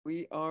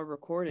We are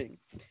recording.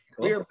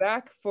 We are Cool.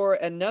 back for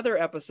another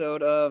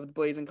episode of the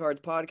Blazing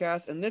Cards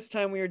podcast, and this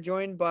time we are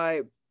joined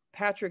by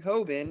Patrick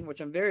Hoban, which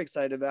I'm very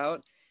excited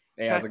about.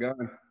 Hey, how's Pat, it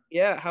going?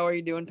 yeah, how are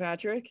you doing,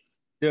 Patrick?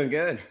 Doing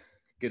good.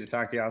 Good to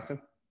talk to you, Austin.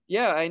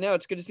 Yeah, I know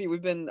it's good to see.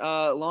 We've been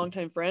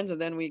longtime friends,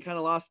 and then we kind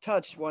of lost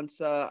touch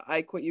once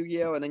I quit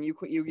Yu-Gi-Oh, and then you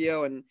quit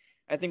Yu-Gi-Oh, and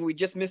I think we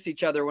just missed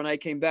each other when I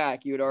came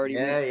back. You had already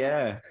moved.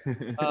 Yeah.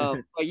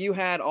 But you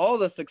had all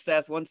the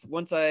success once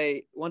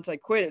I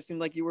quit. It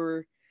seemed like you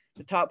were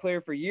the top player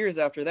for years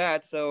after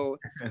that. So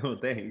Well,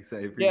 thanks. I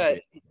yeah,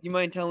 appreciate it. you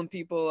mind telling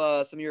people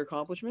some of your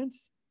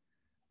accomplishments?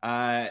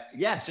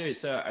 Yeah, sure.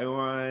 So I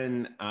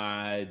won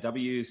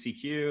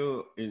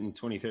WCQ in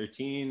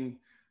 2013,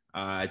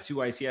 two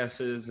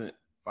ICSs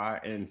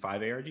and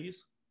five ARGs.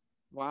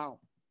 Wow,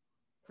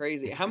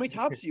 crazy! How many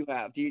tops do you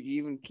have? Do you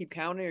even keep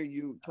counting, or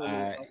you totally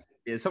Uh, lost?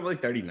 it's something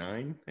like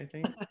 39, I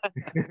think.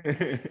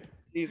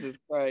 Jesus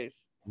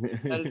Christ,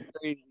 that is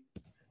crazy.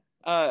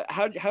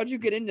 How'd you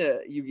get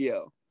into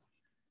Yu-Gi-Oh?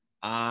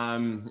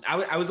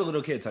 I was a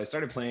little kid, so I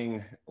started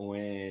playing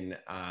when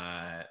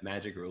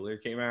Magic Ruler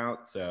came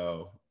out.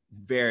 So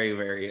very,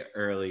 very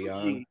early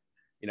on. OG.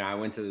 I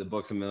went to the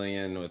Books a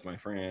Million with my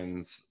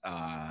friends,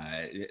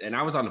 and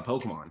I was on the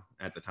Pokemon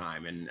at the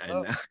time, and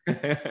Oh,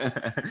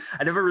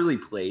 I never really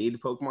played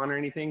Pokemon or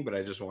anything, but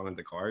I just wanted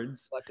the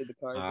cards. collected the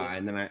cards. Yeah.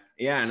 And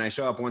then I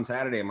show up one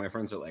Saturday, and my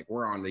friends are like,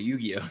 "We're on the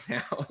Yu-Gi-Oh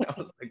now." And I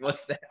was like,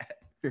 "What's that?"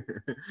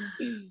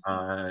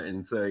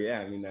 And so yeah,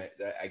 I mean,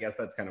 I guess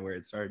that's kind of where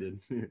it started.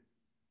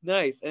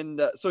 Nice.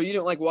 And so you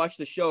didn't like watch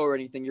the show or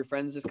anything. Your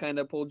friends just kind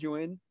of pulled you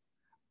in.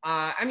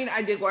 I mean,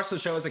 I did watch the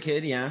show as a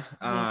kid, yeah.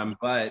 Mhm.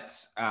 But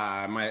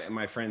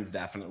my friends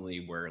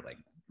definitely were like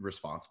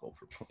responsible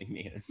for pulling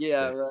me in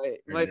Yeah, to right.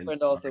 turn My it into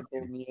friend also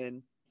pulled marketing. me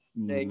in.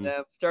 Dang Hmm.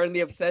 them. Starting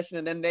the obsession,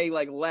 and then they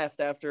like left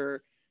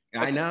after a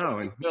I couple know,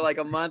 weeks or like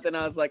a month, and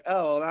I was like,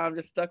 oh, now I'm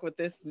just stuck with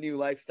this new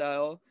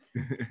lifestyle.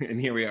 and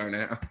here we are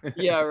now.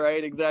 Yeah,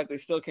 right. Exactly.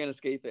 Still can't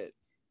escape it.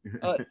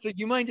 So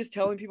you mind just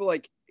telling people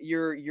like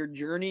your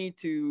journey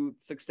to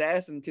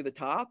success and to the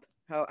top,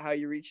 how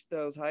you reached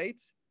those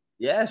heights?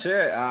 Yeah,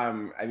 sure.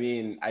 I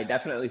mean, I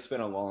definitely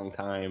spent a long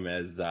time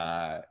as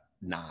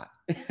not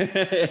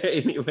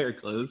anywhere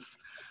close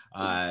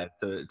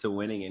to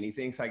winning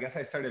anything. So I guess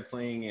I started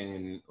playing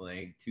in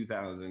like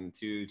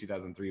 2002,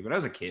 2003, but I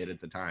was a kid at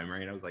the time,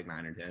 right? I was like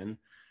 9 or 10.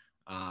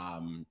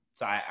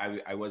 So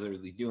I wasn't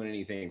really doing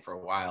anything for a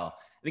while.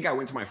 I think I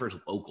went to my first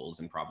locals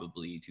in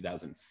probably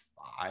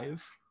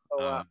 2005. Oh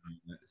wow. Um,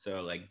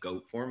 so like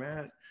GOAT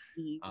format.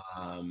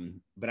 Mhm.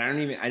 But I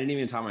didn't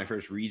even top my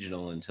first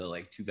regional until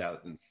like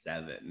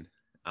 2007.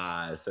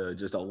 So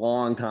just a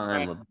long Right.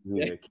 time of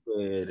Yeah. being a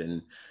kid,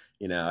 and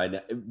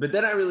but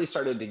then I really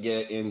started to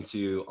get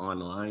into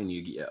online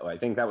Yu-Gi-Oh. I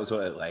think that was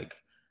what like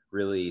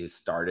really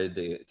started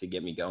to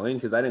get me going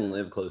because I didn't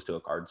live close to a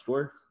card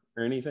store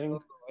or anything.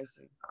 Oh, I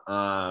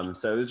see.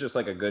 So it was just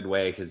like a good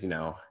way because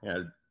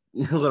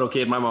little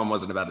kid, my mom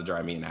wasn't about to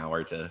drive me an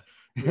hour to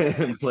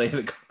Yeah. play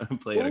What at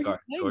a were you card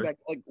playing store. back?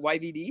 Like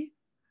YVD?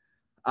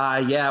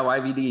 Yeah,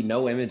 YVD,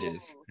 no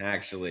images, Oh,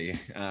 actually.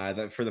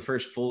 For the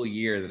first full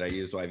year that I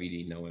used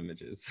YVD, no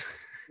images.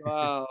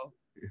 wow.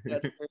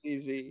 That's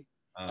crazy.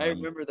 I um,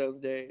 remember those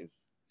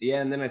days.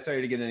 yeah, and then I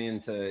started getting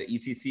into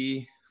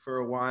ETC for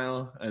a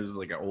while. It was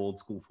like an old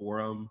school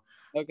forum.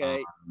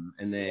 Okay.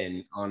 And Yeah.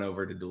 then on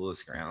over to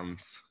Duelist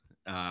Grounds.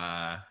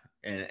 Uh,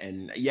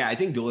 and yeah, I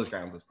think Duelist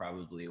Grounds is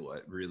probably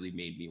what really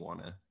made me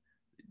want to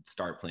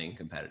start playing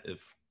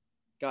competitive.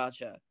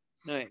 Gotcha.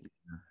 Nice.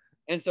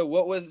 And so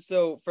what was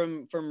so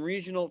from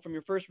regional from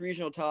your first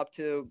regional top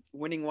to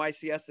winning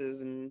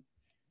YCSs and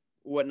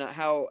whatnot,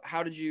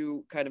 how did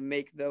you kind of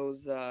make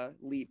those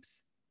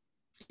leaps?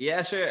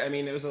 Yeah, sure. I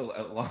mean, it was a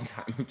long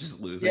time of just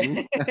Yeah.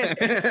 losing.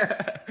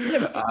 Yeah,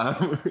 because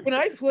um, when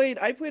I played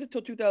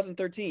until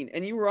 2013,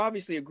 and you were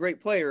obviously a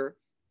great player,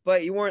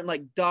 but you weren't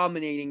like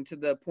dominating to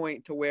the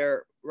point to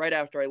where right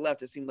after I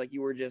left, it seemed like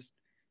you were just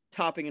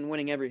topping and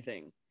winning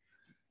everything.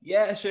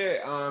 Yeah,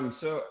 sure.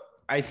 So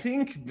I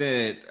think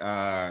that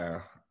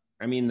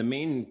I mean the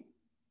main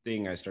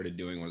thing I started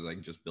doing was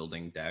like just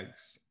building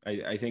decks.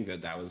 I think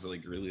that was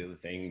like really the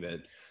thing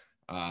that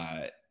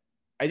uh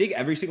I think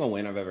every single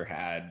win I've ever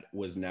had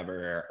was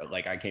never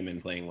like I came in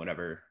playing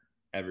whatever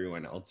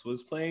everyone else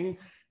was playing.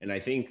 And I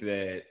think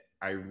that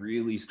I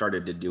really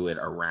started to do it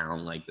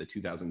around like the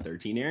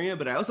 2013 area,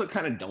 but I also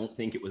kind of don't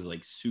think it was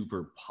like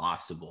super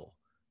possible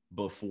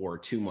before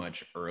too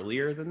much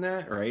earlier than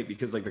that, right?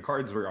 Because like the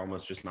cards were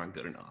almost just not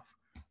good enough,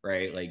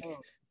 right? Like Oh,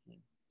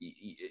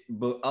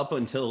 but up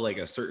until like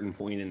a certain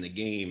point in the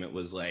game, it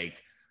was like,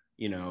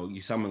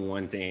 you summon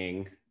one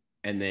thing,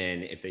 and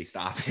then if they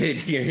stop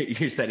it,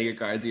 you're setting your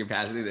cards, you're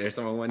passing it, there's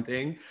summon one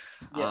thing.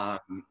 yeah.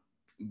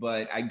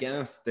 But I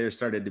guess there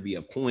started to be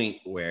a point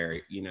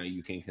where,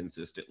 you can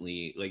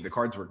consistently, like the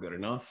cards were good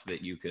enough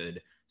that you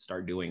could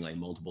start doing like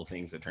multiple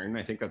things a turn.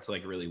 I think that's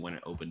like really when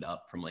it opened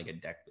up from like a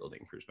deck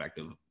building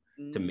perspective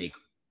to Mm, make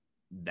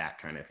that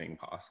kind of thing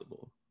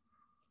possible.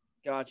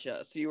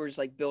 gotcha. So you were just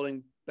like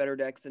building better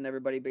decks than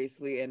everybody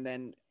basically, and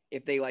then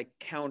if they like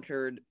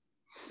countered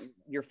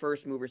your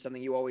first move or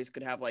something, you always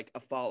could have like a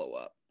follow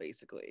up,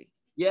 basically.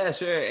 Yeah,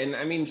 sure. And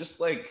I mean, just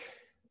like,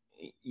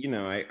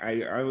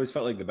 I always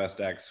felt like the best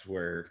decks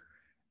were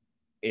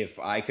if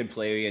I could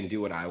play and do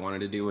what I wanted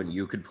to do, and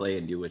you could play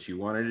and do what you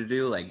wanted to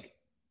do, like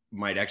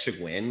my deck should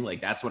win.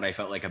 Like that's what I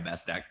felt like a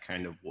best deck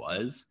kind of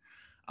was.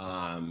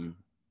 Um,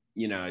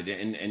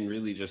 and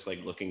really just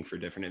like looking for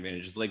different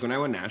advantages. Like when I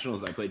won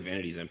nationals, I played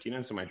Vanity's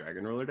Emptiness in my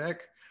Dragon Roller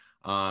deck.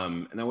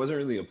 And that wasn't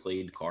really a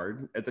played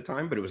card at the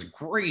time, but it was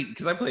great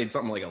because I played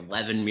something like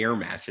 11 mirror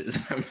matches.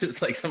 I'm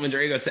just like summon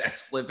Drago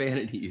Sacks, flip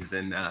Vanities,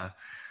 and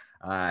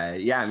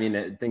yeah, I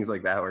mean things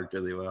like that worked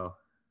really well.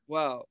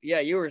 Wow. Yeah,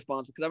 you were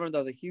responsible because I remember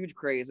that was a huge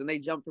craze, and they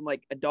jumped from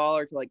like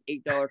 $1 to like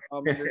 $8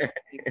 commons or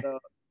something. So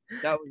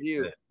that was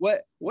you.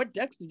 What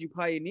decks did you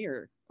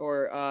pioneer,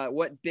 or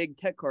what big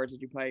tech cards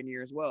did you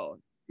pioneer as well?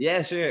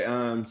 Yeah, sure.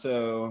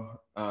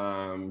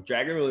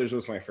 Dragon Rulers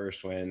was my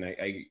first win.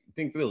 I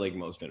think the like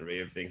most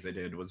innovative things I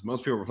did was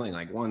most people were playing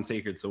like one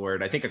Sacred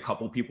Sword. I think a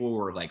couple people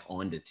were like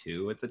on to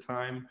two at the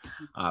time,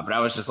 but I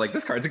was just like,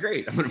 this card's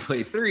great. I'm gonna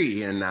play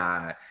three, and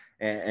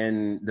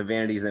the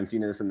Vanity's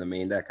Emptiness in the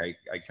main deck. I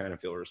kind of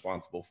feel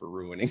responsible for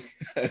ruining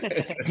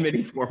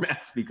many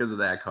formats because of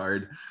that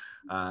card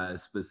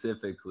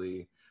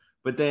specifically.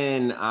 But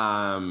then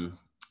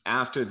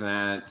after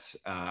that.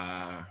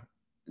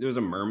 There was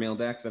a Mermail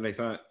deck that I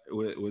thought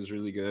was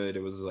really good.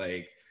 It was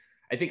like,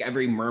 I think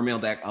every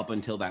Mermail deck up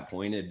until that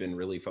point had been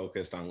really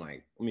focused on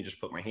like, let me just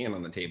put my hand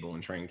on the table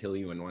and try and kill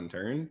you in one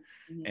turn.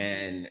 Mhm.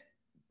 And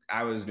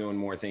I was doing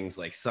more things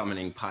like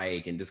summoning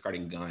Pike and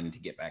discarding Gun to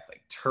get back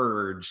like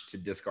Turge, to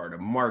discard a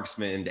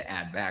Marksman to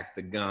add back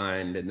the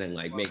Gun, and then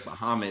like make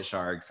Bahamut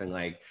Sharks and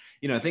like,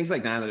 things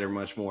like that are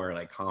much more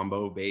like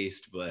combo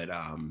based, but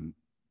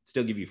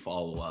still give you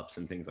follow-ups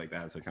and things like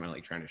that. So kind of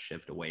like trying to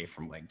shift away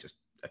from like just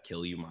a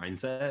kill you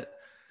mindset.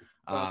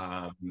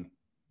 Wow.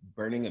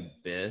 Burning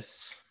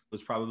Abyss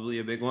was probably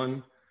a big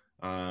one.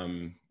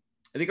 I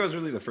think I was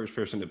really the first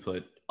person to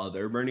put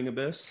other Burning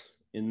Abyss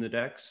in the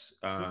decks.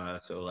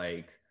 So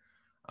like,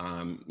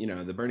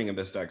 the Burning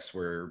Abyss decks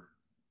were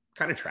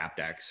kind of trap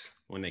decks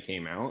when they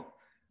came out,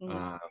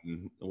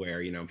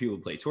 where, people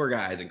play tour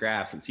guides and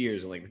graphs and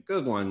seers and like the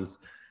good ones.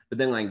 But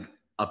then like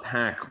a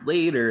pack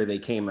later, they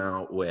came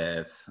out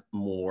with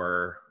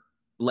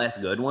less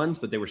good ones,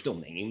 but they were still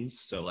names.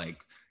 So like,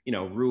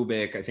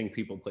 Rubik, I think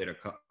people played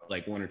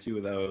like one or two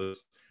of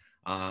those.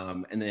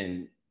 And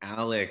then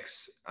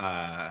Alex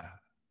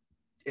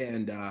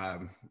and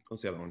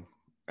what's the other one?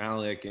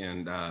 Alec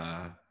and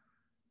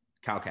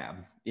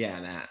Calcab.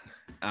 Yeah,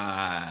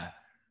 that.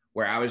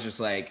 Where I was just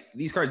like,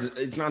 these cards,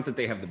 it's not that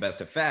they have the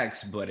best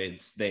effects, but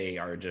they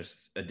are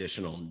just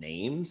additional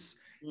names.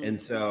 And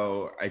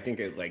so I think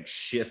it like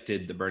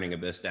shifted the Burning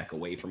Abyss deck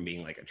away from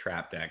being like a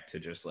trap deck to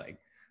just like,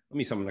 let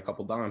me summon a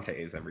couple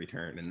Dantes every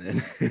turn and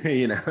then,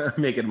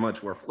 make it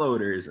much more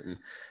floaters and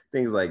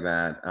things like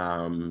that.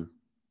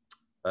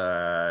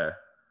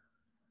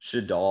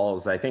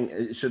 Shadal's, I think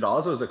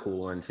Shadal's was a cool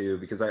one too,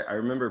 because I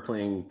remember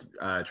playing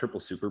triple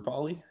super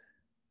poly,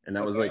 and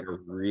that was like a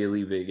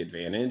really big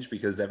advantage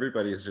because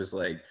everybody's just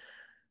like,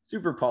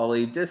 super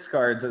poly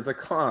discards as a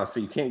cost,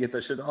 so you can't get the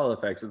Shadal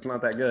effects. It's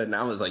not that good. And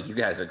I was like, you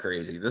guys are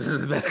crazy. This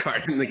is the best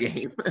card in the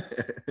game.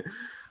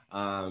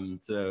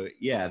 So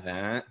yeah,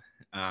 that.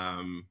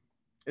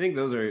 I think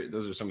those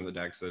are some of the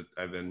decks that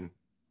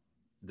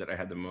I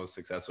had the most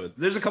success with.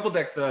 There's a couple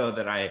decks though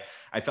that I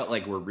felt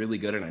like were really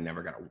good and I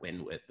never got a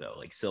win with though,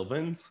 like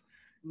Sylvans.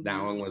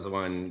 That one was the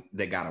one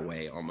that got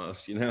away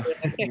almost,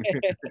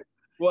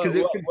 What because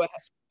it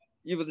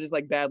it was just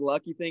like bad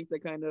luck, you think,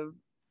 that kind of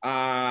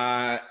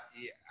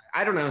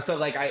I don't know. So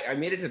like I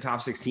made it to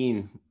top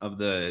 16 of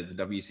the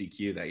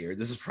WCQ that year.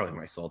 This is probably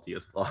my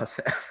saltiest loss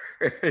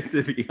ever,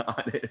 to be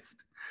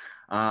honest.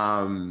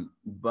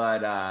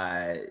 But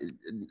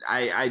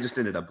I just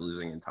ended up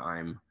losing in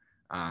time.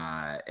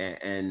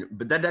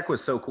 But that deck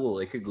was so cool.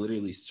 It could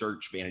literally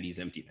search Vanity's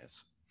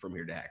Emptiness from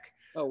your deck.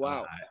 Oh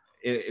wow.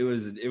 It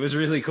was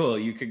really cool.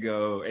 You could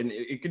go and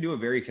it could do it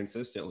very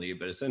consistently,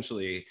 but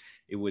essentially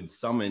it would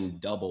summon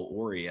double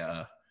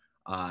Aurea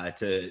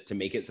to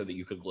make it so that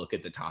you could look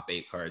at the top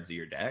 8 cards of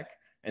your deck,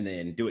 and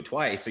then do it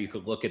twice so you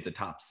could look at the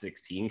top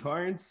 16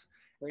 cards.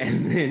 Right.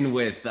 And then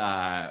with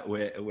her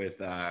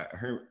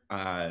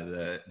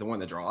the one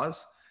that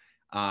draws,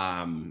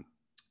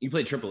 you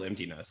play triple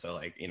emptiness. So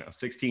like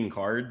 16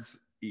 cards.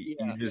 You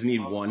just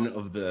need one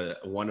of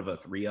a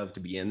 3 of to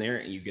be in there,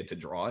 and you get to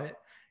draw it.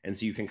 And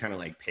so you can kind of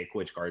like pick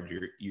which card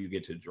you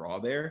get to draw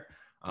there.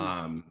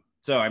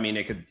 So I mean,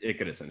 it could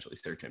essentially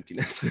search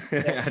emptiness.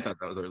 I thought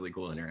that was a really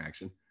cool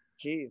interaction.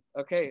 Jeez.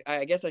 Okay.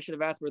 I guess I should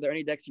have asked, were there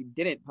any decks you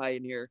didn't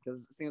pioneer?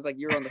 Because it seems like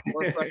you're on the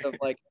forefront of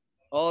like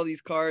all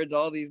these cards,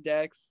 all these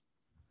decks.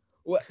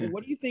 What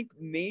do you think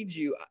made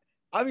you?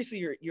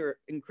 Obviously, you're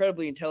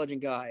incredibly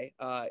intelligent guy.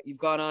 You've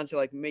gone on to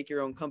like make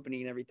your own company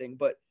and everything.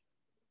 But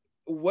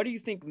what do you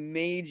think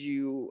made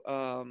you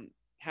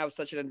have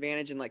such an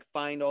advantage and like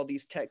find all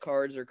these tech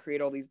cards or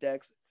create all these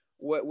decks?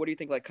 What do you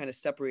think like kind of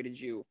separated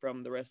you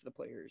from the rest of the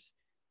players?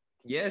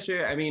 Yeah,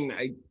 sure. I mean,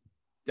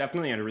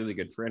 definitely had a really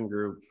good friend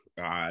group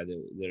that I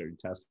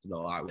tested a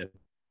lot with.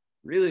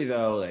 Really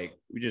though, like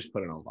we just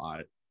put in a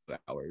lot of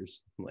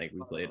hours. Like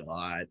we played a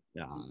lot.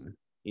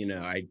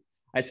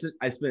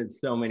 I spent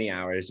so many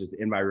hours just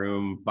in my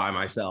room by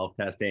myself,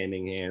 test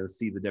handing hands,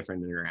 see the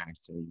different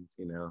interactions.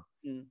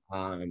 Mm.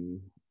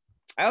 Um,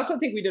 I also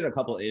think we did a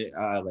couple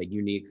like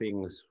unique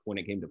things when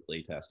it came to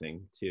play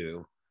testing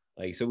too.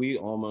 Like so we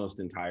almost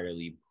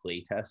entirely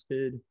play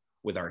tested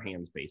with our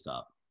hands face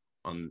up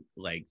on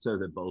like so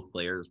that both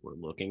players were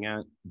looking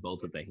at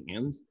both of the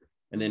hands.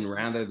 And then Mhm.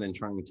 rather than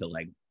trying to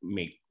like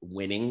make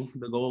winning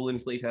the goal in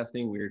play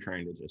testing, we were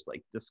trying to just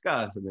like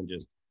discuss and then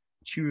just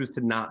choose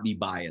to not be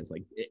biased,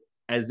 like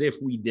as if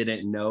we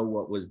didn't know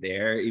what was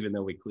there, even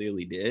though we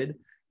clearly did.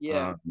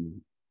 Yeah.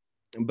 Um,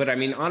 but I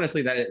mean,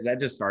 honestly, that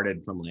just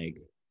started from like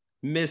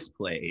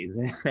misplays,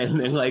 and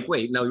then like,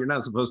 wait, no, you're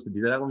not supposed to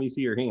do that. Let me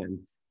see your hand,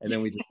 and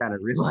then we just kind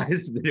of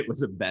realized that it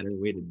was a better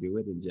way to do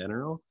it in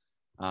general.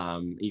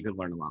 You could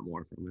learn a lot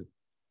more from it.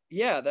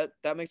 Yeah,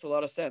 that makes a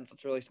lot of sense.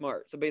 That's really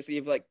smart. So basically,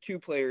 you have like two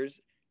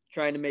players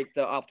trying to make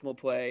the optimal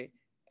play,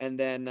 and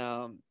then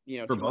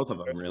For two both of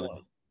players them, really.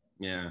 one.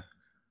 Yeah,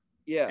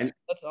 Yeah, and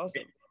that's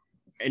awesome.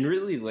 and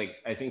really, like,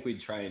 I think we'd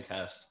try and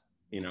test,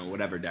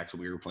 whatever decks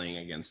we were playing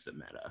against the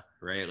meta,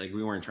 right? Like,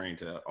 we weren't trying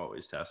to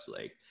always test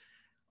like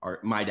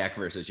my deck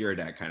versus your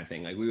deck kind of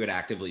thing. Like, we would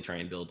actively try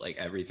and build like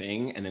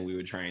everything, and then we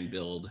would try and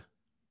build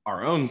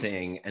our own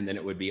thing, and then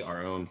it would be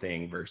our own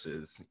thing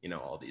versus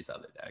all these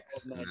other All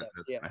decks, and meta decks.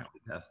 that's Yeah, kind of how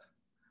we test.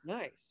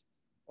 nice.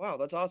 Wow,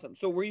 that's awesome.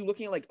 So were you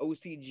looking at like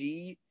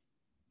OCG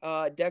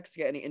decks to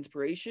get any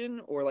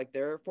inspiration or like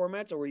their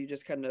formats, or were you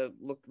just kind of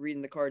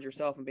reading the cards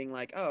yourself and being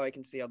like, oh, I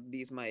can see how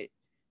these might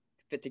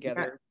fit Yeah,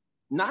 together?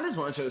 not as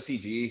much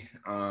OCG,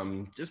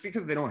 just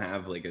because they don't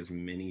have like as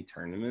many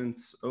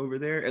tournaments over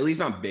there, at least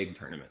not big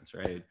tournaments,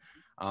 right?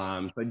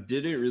 So I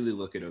didn't really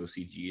look at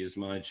OCG as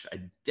much.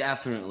 I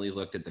definitely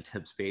looked at the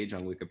tips page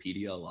on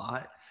Wikipedia a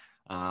lot.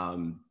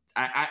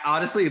 I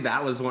honestly,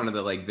 that was one of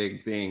the like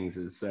big things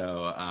is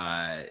so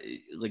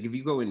like if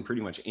you go in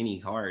pretty much any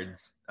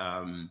cards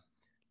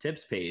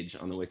tips page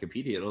on the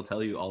Wikipedia, it'll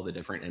tell you all the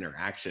different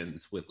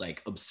interactions with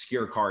like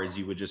obscure cards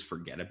you would just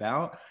forget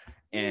about.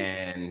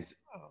 And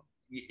Wow.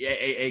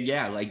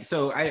 yeah, like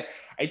so I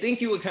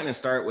think you would kind of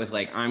start with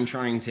like I'm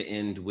trying to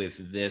end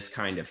with this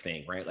kind of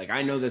thing, right? Like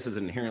I know this is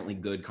an inherently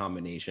good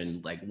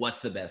combination, like what's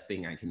the best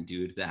thing I can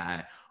do to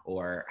that,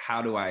 or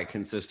how do I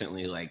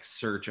consistently like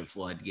search a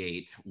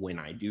floodgate when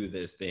I do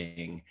this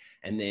thing?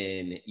 And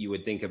then you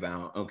would think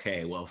about,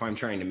 okay, well, if I'm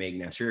trying to make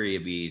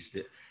Naturia Beast,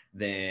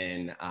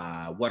 then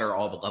what are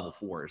all the level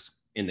 4s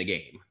in the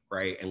game,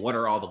 right? And what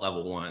are all the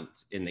level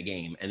 1s in the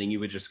game? And then you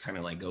would just kind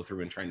of like go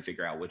through and try and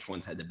figure out which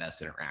ones had the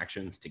best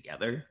interactions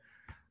together.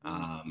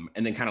 Mm.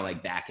 And then kind of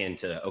like back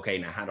into, okay,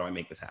 now how do I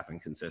make this happen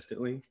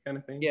consistently kind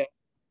of thing? Yeah,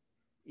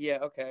 yeah,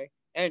 okay.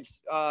 And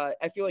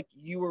I feel like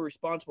you were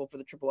responsible for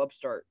the triple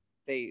upstart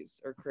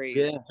phase or Yeah,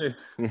 craze. sure.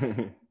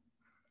 Yeah.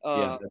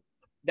 Uh,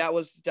 that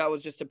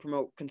was just to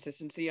promote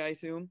consistency, I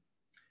assume.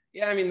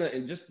 Yeah, I mean,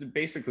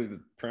 basically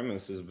the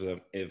premise is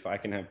that if I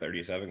can have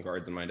 37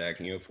 cards in my deck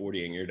and you have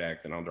 40 in your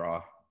deck, then I'll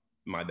draw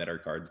my better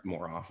cards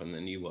more often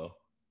than you will.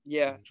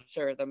 Yeah,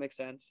 sure, that makes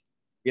sense.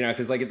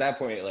 Because like at that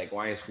point, like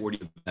why is 40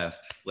 the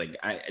best? Like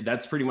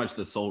that's pretty much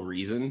the sole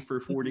reason for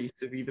Mhm. 40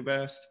 to be the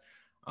best.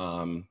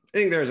 I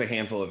think there's a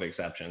handful of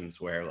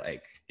exceptions where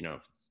like,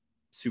 if it's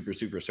super,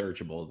 super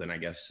searchable, then I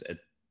guess at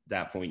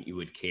that point you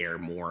would care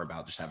more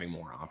about just having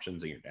more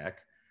options in your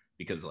deck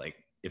because like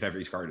if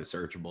every card is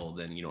searchable,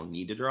 then you don't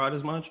need to draw it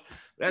as much.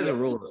 But as Yeah. a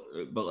rule,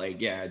 but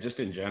like, yeah, just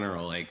in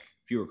general, like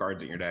fewer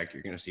cards in your deck,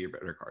 you're going to see your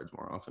better cards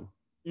more often.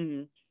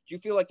 Hmm. Do you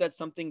feel like that's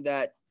something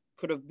that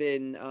could have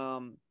been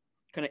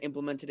kind of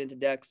implemented into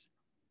decks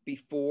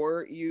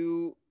before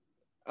you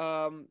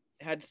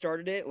had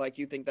started it? Like,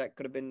 you think that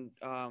could have been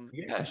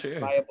Yeah, sure.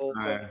 viable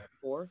Uh, program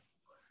before?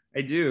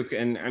 I do.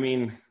 And I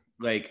mean,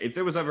 like, if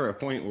there was ever a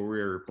point where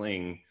we were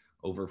playing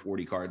over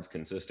 40 cards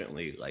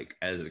consistently, like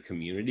as a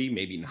community,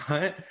 maybe not.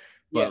 Yeah.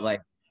 But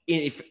like,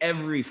 if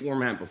every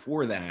format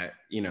before that,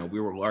 we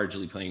were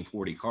largely playing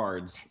 40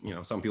 cards,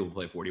 some people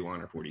play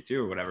 41 or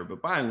 42 or whatever,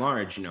 but by and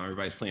large,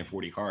 everybody's playing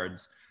 40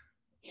 cards.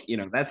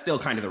 That's still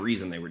kind of the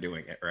reason they were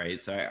doing it,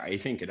 right? So I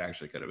think it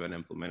actually could have been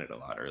implemented a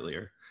lot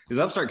earlier. Because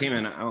Upstart came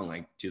in, I don't know,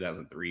 like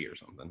 2003 or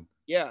something.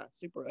 Yeah,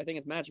 super. I think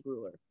it's Magic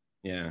Ruler.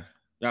 Yeah.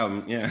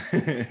 Yeah.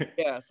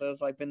 Yeah, so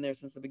it's like been there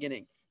since the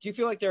beginning. Do you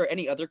feel like there are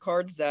any other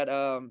cards that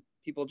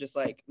people just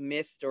like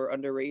missed or Oh,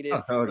 underrated?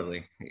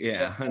 totally.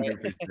 Yeah, Yeah, right.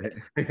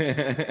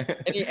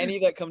 100%. Any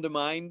that come to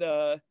mind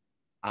that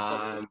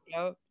really um, stick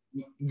out?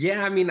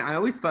 yeah, I mean, I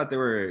always thought there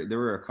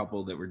were a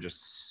couple that were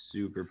just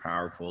super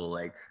powerful,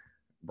 like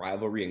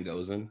Rivalry and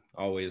Gozen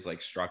always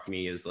like struck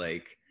me as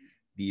like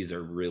these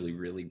are really,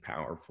 really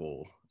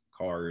powerful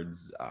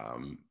cards.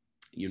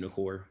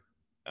 Unicorn.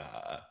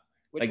 Uh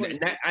Which like one?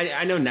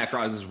 I know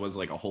Necros was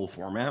like a whole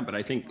format, but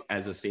I think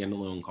as a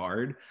standalone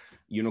card,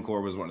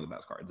 Unicorn was one of the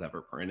best cards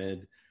ever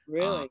printed.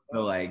 Really?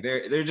 So like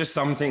there are just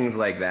some things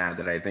like that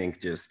that I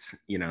think just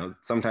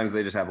sometimes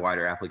they just have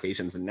wider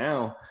applications. And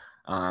now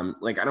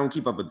Like I don't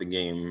keep up with the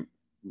game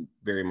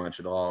very much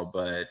at all,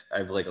 but I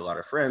have like a lot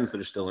of friends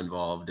that are still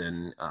involved,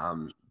 and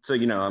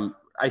so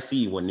I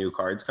see when new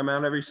cards come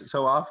out every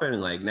so often,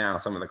 and like now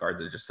some of the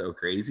cards are just so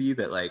crazy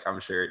that like I'm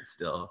sure it's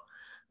still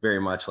very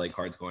much like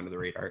cards going to the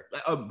radar.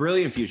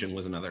 Brilliant Fusion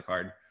was another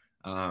card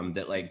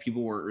that like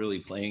people weren't really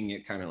playing.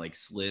 It kind of like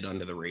slid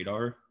under the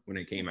radar when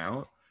it came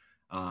out.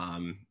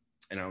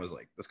 And I was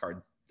like, this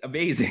card's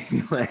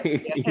amazing. Like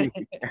you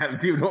have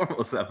 2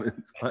 normal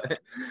summons, but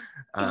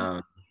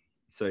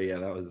so yeah,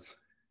 that was,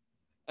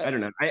 I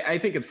don't know. I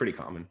think it's pretty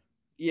common.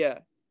 Yeah.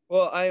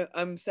 Well,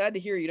 I'm sad to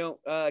hear you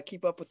don't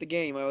keep up with the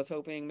game. I was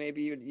hoping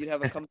maybe you'd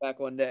have a comeback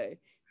one day.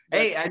 But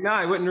Hey, I know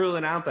I wouldn't rule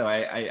it out though.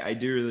 I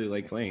do really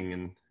like playing,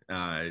 and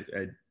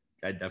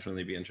I'd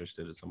definitely be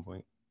interested at some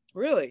point.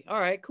 really, all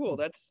right, cool.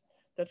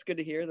 That's good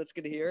to hear. That's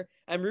good to hear.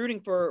 I'm rooting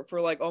for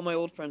like all my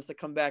old friends to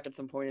come back at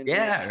some point.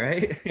 Yeah,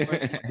 right.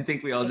 I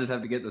think we all just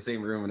have to get in the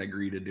same room and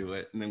agree to do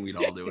it, and then we'd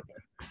all do it.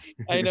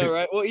 I know,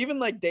 right? Well, even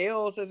like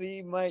Dale says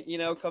he might,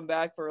 come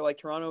back for like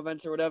Toronto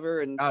events or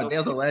whatever. And Oh,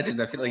 Dale's a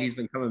legend. I feel like he's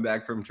been coming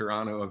back from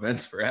Toronto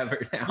events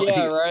forever now.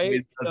 Yeah,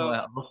 right. As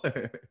well.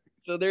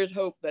 So there's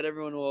hope that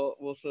everyone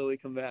will slowly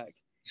come back.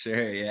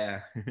 Sure,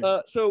 yeah.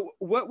 So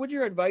what would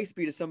your advice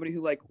be to somebody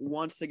who like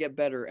wants to get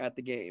better at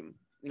the game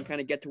and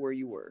kind of get to where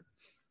you were?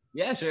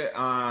 Yeah, sure.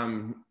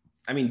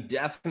 I mean,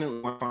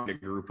 definitely want to find a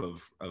group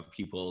of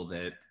people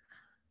that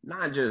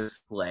not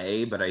just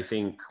play, but I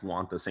think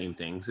want the same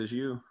things as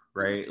you,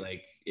 right?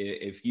 Like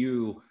if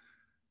you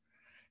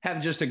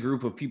have just a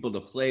group of people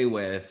to play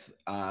with,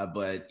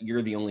 but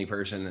you're the only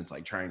person that's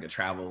like trying to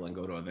travel and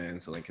go to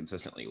events and like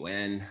consistently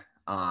win,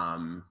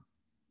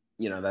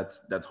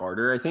 that's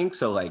harder, I think.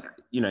 So like,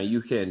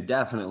 you can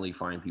definitely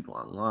find people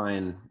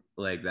online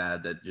like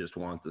that just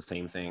want the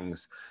same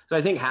things. So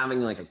I think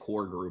having like a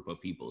core group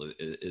of people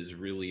is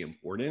really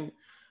important.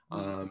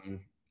 But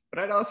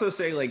I'd also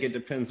say like it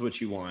depends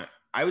what you want.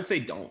 I would say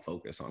don't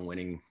focus on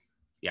winning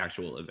the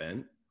actual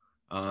event.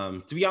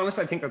 To be honest,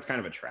 I think that's kind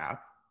of a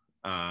trap.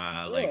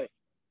 Really? Like,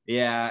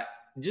 yeah,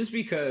 just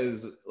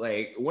because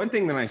like one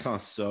thing that I saw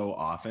so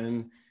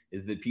often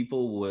is that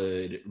people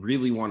would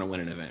really want to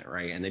win an event,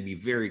 right? And they'd be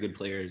very good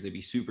players. They'd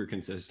be super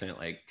consistent,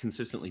 like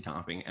consistently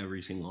topping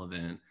every single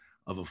event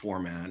of a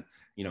format,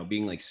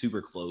 being like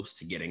super close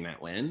to getting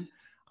that win.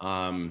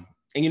 And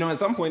at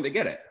some point they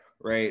get it,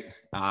 right?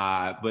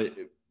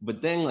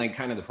 But then like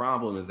kind of the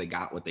problem is they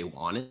got what they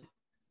wanted,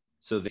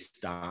 so they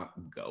stop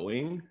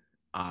going.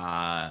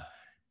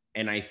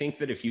 And I think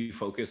that if you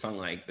focus on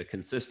like the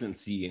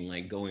consistency and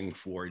like going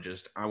for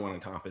just, I want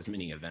to top as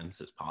many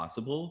events as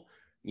possible,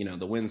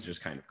 the wins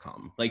just kind of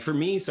come. Like for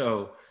me,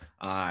 so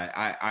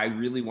I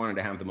really wanted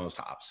to have the most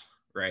hops,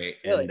 right?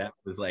 Really? And that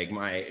was like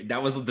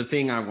that was the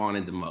thing I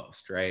wanted the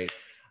most, right?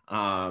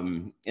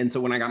 And so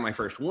when I got my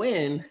first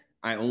win,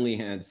 I only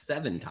had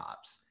 7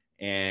 tops.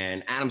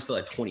 And Adam still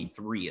had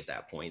 23 at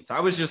that point. So I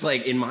was just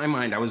like, in my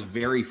mind, I was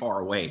very far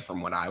away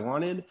from what I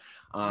wanted.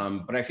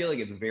 But I feel like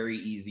it's very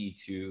easy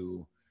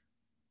to,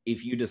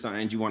 if you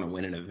decide you want to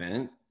win an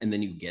event and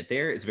then you get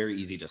there, it's very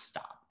easy to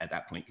stop at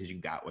that point because you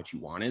got what you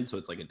wanted. So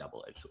it's like a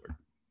double-edged sword.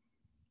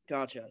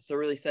 Gotcha. So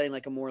really setting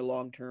like a more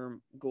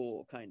long-term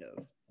goal, kind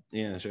of.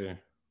 Yeah, sure.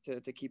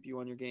 To keep you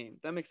on your game.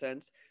 That makes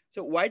sense.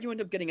 So why'd you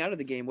end up getting out of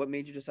the game? What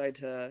made you decide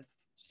to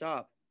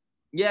stop?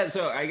 Yeah,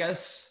 so I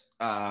guess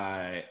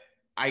I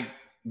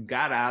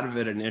got out of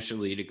it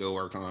initially to go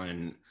work for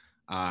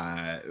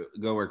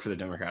the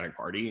Democratic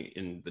Party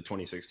in the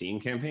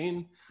 2016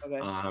 campaign. Okay.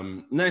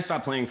 And then I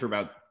stopped playing for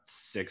about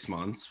 6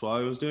 months while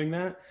I was doing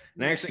that.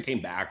 And I actually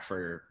came back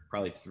for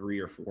probably 3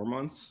 or 4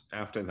 months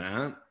after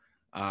that.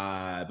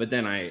 But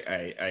then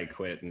I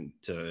quit and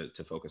to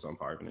focus on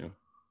Parvenu.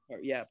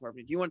 Yeah,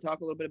 perfect. Do you want to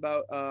talk a little bit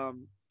about I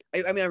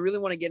mean I really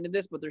want to get into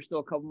this, but there's still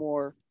a couple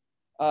more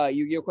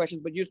Yu-Gi-Oh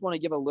questions, but you just want to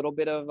give a little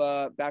bit of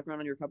background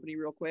on your company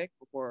real quick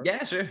before.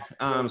 Yeah, sure.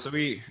 So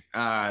we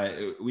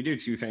do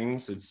 2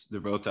 things.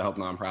 They're both to help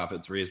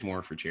nonprofits raise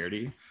more for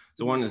charity.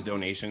 So one is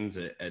donations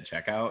at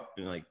checkout,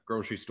 like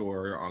grocery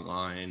store,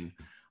 online,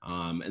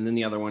 and then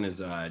the other one is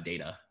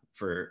data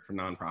for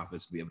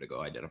nonprofits to be able to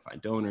go identify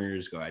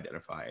donors, go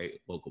identify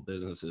local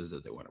businesses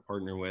that they want to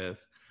partner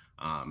with,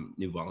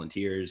 new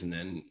volunteers, and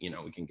then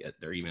we can get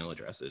their email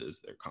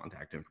addresses, their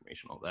contact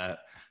information, all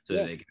that, so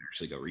that they can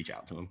actually go reach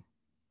out to them.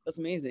 That's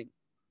amazing.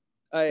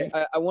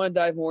 I want to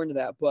dive more into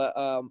that, but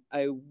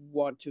I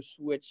want to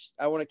switch.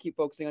 I want to keep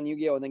focusing on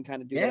Yu-Gi-Oh and then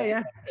kind of do that.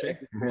 Yeah, sure.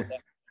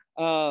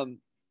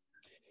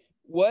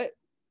 What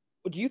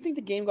do you think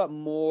the game got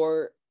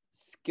more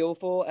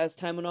skillful as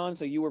time went on?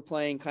 So you were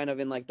playing kind of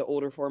in like the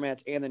older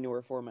formats and the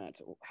newer formats.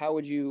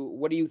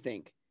 What do you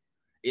think?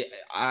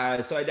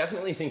 So I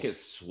definitely think it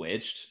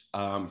switched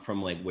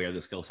from like where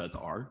the skill sets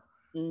are.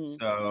 Mm-hmm.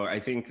 So I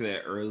think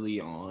that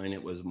early on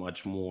it was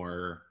much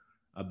more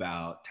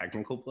about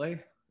technical play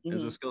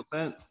as a skill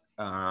set,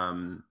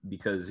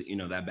 because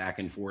that back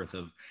and forth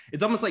of,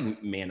 it's almost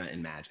like mana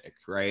and Magic,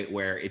 right?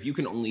 Where if you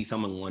can only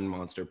summon 1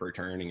 monster per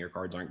turn and your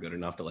cards aren't good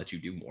enough to let you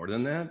do more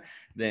than that,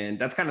 then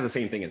that's kind of the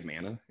same thing as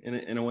mana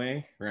in a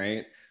way,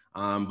 right?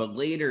 But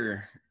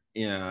later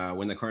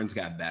when the cards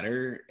got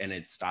better, and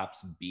it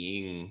stops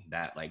being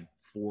that like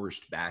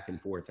forced back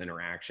and forth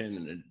interaction,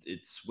 and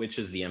it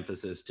switches the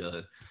emphasis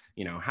to,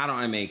 how do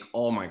I make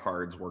all my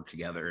cards work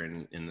together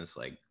in this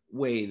like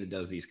way that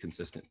does these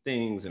consistent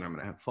things, and I'm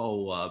going to have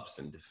follow-ups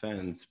and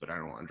defense, but I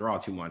don't want to draw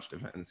too much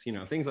defense,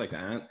 things like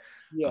that.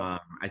 Yeah.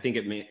 I think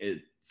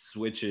it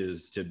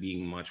switches to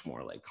being much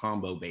more like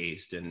combo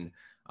based, and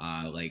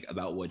like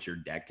about what your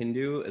deck can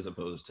do, as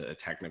opposed to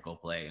technical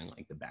play and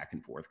like the back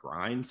and forth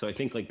grind. So I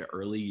think like the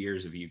early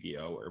years of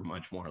Yu-Gi-Oh are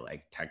much more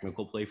like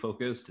technical play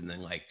focused, and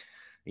then like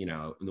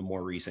the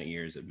more recent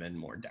years have been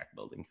more deck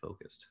building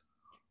focused.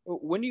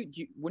 When do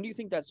you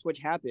think that switch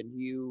happened?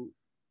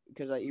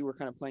 Because you were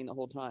kind of playing the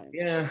whole time.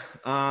 Yeah.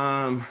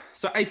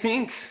 So I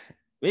think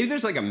maybe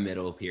there's like a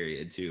middle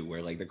period too,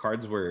 where like the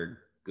cards were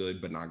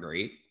good but not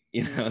great,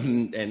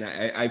 and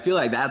I feel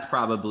like that's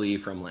probably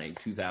from like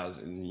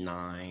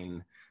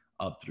 2009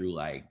 up through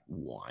like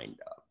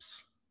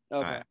windups.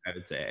 Okay. I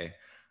would say.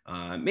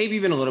 Maybe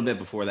even a little bit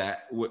before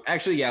that.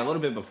 Actually, yeah, a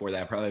little bit before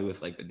that, probably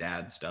with like the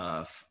dad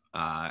stuff.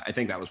 I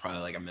think that was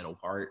probably like a middle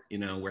part,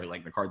 where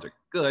like the cards are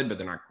good but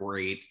they're not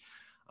great.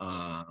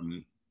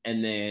 And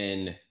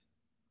then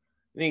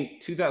I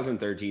think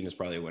 2013 is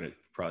probably when it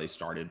probably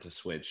started to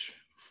switch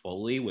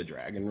fully with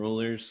Dragon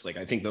Rulers. Like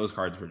I think those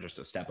cards were just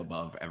a step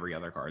above every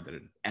other card that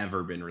had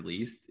ever been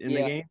released in the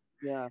Yeah. game.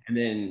 Yeah. And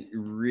then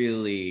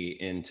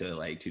really into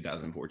like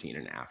 2014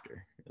 and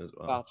after as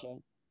well. Gotcha.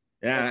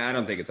 Yeah, I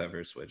don't think it's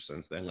ever switched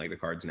since then. Like the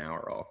cards now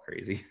are all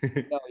crazy.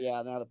 Oh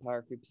yeah, now the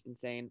power creep is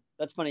insane.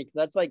 That's funny because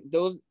that's like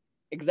those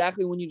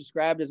exactly when you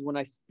described is when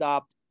I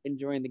stopped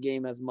enjoying the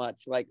game as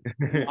much. Like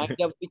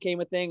windups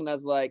became a thing, and I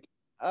was like,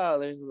 oh,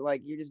 there's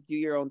like you just do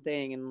your own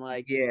thing, and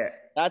like Yeah.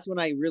 that's when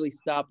I really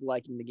stopped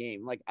liking the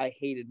game. Like I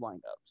hated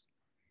windups.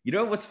 You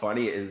know what's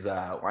funny is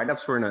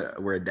windups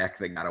were a deck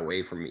that got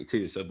away from me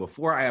too. So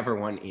before I ever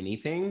won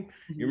anything,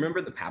 you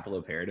remember the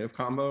Papilloperative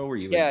combo where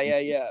you would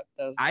Yeah.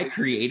 I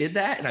created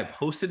that and I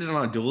posted it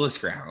on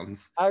Duelist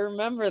Grounds. I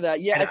remember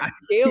that. Yeah, I think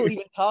Dale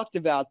even talked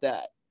about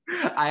that.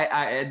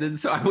 And then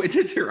so I went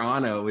to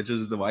Toronto, which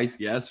is the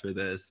YCS for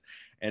this,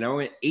 and I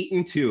went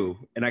 8-2,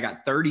 and I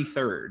got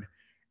 33rd.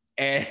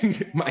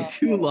 And my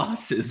two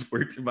losses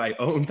were to my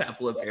own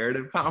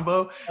Papilloperative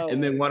combo,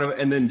 and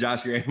then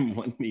Josh Graham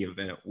won the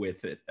event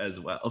with it as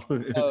well.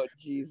 Oh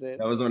Jesus!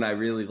 That was when I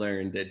really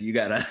learned that you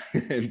gotta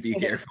be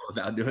careful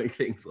about doing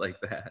things like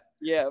that.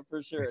 Yeah,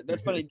 for sure.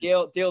 That's funny.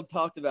 Dale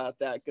talked about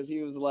that because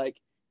he was like,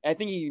 I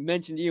think he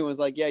mentioned you and was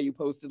like, yeah, you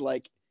posted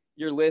like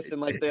your list and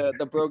like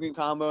the broken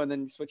combo, and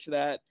then you switched to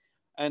that.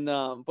 And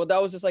but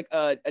that was just like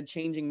a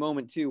changing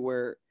moment too,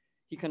 where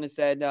he kind of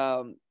said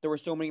there were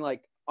so many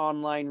like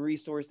online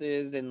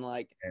resources and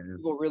like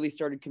people really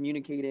started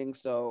communicating,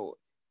 so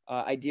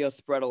ideas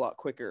spread a lot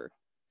quicker.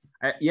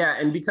 Yeah,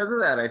 and because of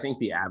that, I think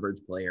the average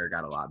player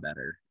got a lot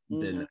better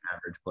than the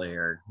average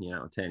player,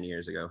 10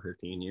 years ago,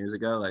 15 years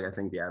ago. Like I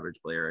think the average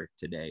player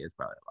today is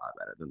probably a lot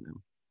better than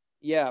them.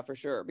 Yeah, for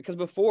sure. Because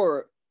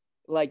before,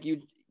 like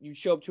you'd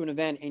show up to an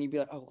event and you'd be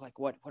like, oh, like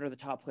what are the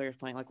top players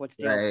playing? Like what's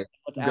Dale? Right.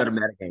 What's go to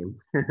metagame.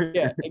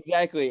 Yeah,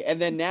 exactly. And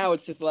then now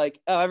it's just like,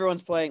 oh,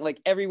 everyone's playing. Like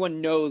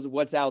everyone knows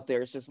what's out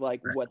there. It's just like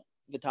what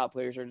the top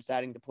players are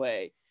deciding to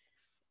play.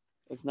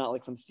 It's not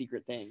like some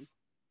secret thing.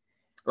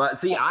 Well,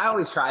 see, I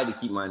always tried to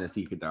keep mine a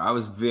secret, though. I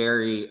was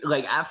very,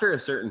 like, after a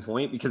certain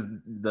point, because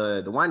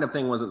the wind-up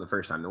thing wasn't the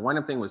first time. The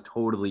wind-up thing was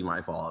totally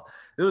my fault.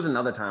 There was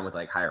another time with,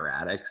 like,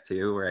 Hieratics,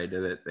 too, where I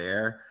did it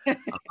there.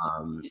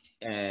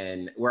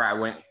 And where I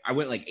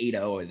went like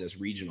 8-0 at this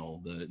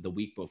regional the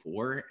week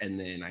before, and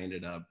then I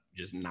ended up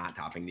just not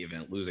topping the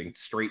event, losing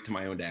straight to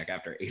my own deck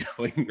after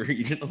 8-0ing the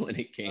regional, and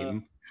it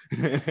came.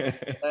 And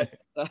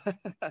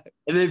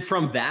then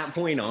from that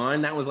point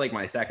on, that was like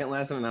my second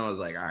lesson, and I was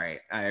like, all right,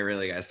 I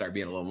really got to start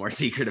being a little more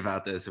secret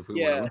about this if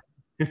we want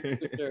to win.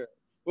 Sure.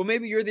 Well,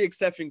 maybe you're the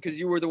exception because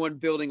you were the one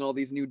building all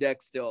these new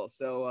decks still,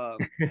 so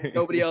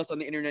nobody else on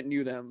the internet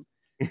knew them.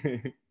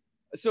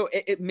 So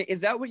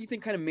is that what you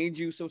think kind of made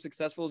you so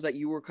successful, is that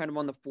you were kind of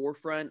on the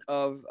forefront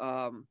of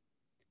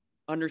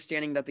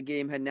understanding that the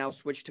game had now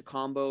switched to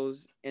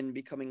combos and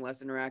becoming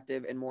less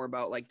interactive and more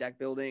about like deck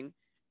building?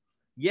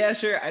 Yeah,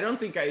 sure. I don't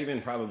think I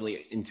even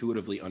probably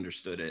intuitively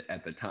understood it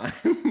at the time,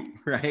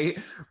 right?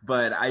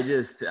 But I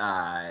just,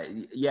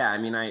 yeah, I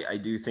mean, I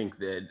do think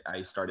that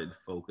I started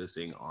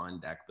focusing on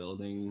deck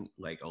building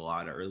like a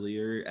lot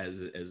earlier as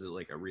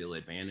like a real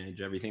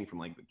advantage. Everything from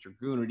like the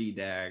Dragoonity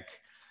deck,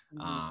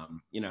 I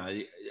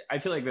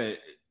feel like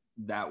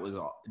that was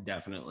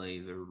definitely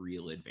the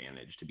real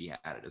advantage to be had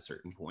at a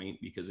certain point,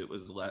 because it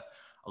was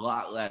a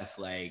lot less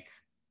like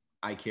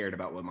I cared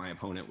about what my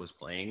opponent was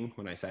playing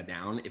when I sat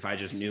down. If I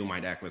just knew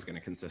my deck was going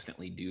to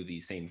consistently do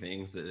these same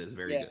things that it is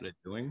very good at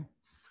doing.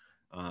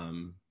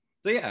 So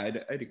yeah,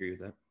 I'd agree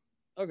with that.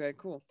 Okay,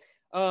 cool.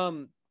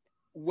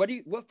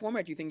 What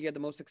format do you think you had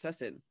the most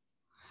success in?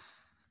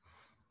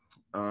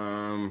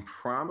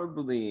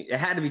 Probably it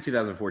had to be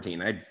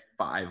 2014. I had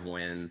 5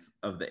 wins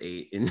of the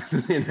 8 in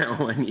that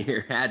one year.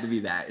 It had to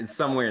be that. It's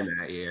somewhere in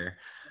that year.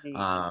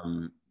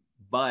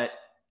 But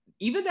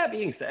even that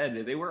being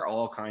said, they were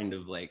all kind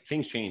of like,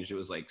 things changed. It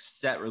was like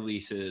set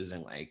releases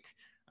and like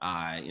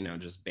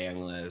just ban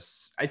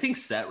lists. I think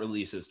set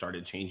releases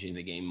started changing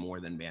the game more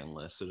than ban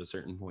lists at a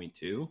certain point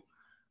too.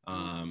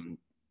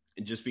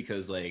 Just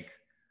because like,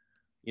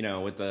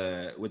 with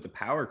the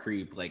power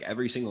creep, like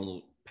every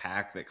single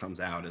pack that comes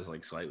out is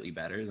like slightly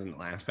better than the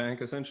last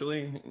pack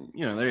essentially.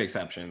 There are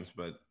exceptions,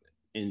 but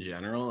in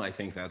general, I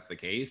think that's the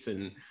case.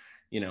 And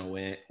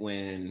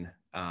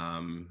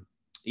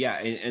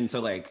and so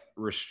like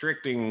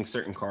restricting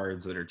certain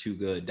cards that are too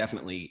good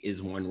definitely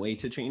is one way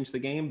to change the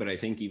game. But I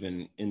think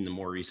even in the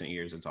more recent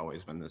years, it's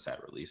always been the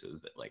set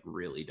releases that like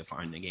really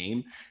define the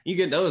game. You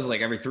get those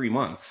like every 3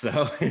 months.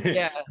 So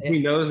Yeah,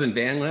 between those and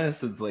ban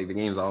lists, it's like the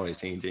game's always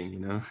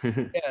changing,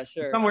 yeah,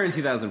 sure. Somewhere in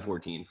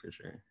 2014 for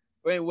sure.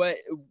 Wait, what?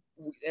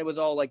 It was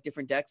all like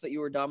different decks that you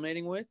were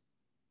dominating with?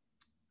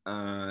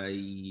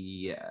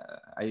 Yeah.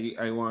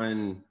 I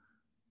won,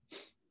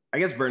 I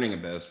guess, Burning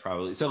Abyss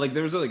probably. So like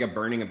there was like a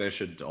Burning Abyss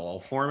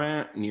Shaddoll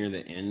format near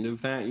the end of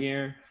that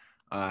year.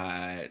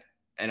 And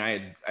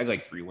I had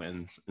like 3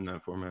 wins in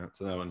that format.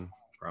 So that one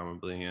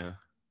probably, yeah.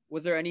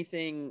 Was there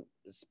anything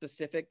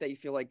specific that you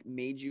feel like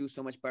made you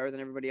so much better than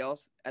everybody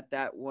else at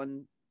that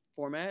one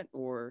format,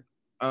 or?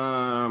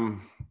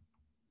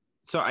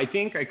 So I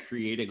think I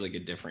created like a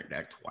different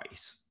deck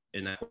twice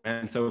in that.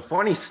 And so a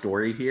funny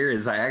story here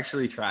is I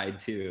actually tried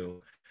to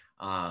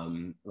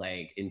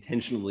like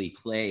intentionally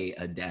play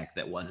a deck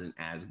that wasn't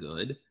as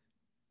good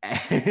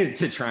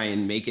to try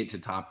and make it to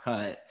top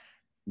cut,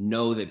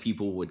 know that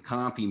people would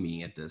copy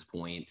me at this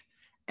point,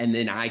 and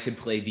then I could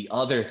play the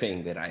other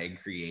thing that I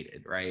had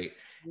created, right?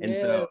 And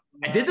Yeah, so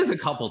I did this a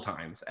couple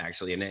times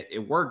actually, and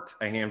it worked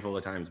a handful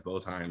of times,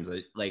 both times.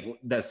 Like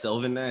that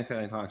Sylvan deck that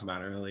I talked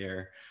about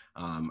earlier,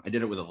 I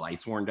did it with a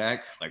Lightsworn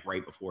deck, like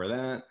right before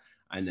that.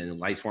 And then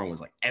Lightsworn was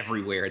like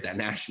everywhere at that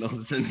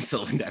Nationals. Then the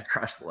Sylvan deck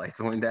crushed the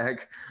Lightsworn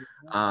deck.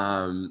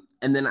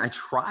 And then I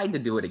tried to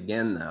do it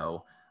again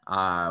though,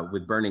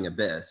 with Burning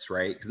Abyss,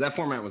 right? Because that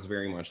format was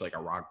very much like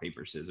a rock,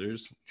 paper,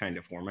 scissors kind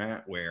of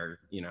format where,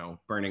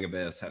 Burning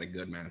Abyss had a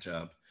good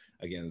matchup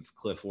against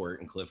Cliffort,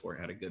 and Cliffort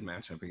had a good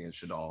matchup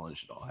against Shaddoll, and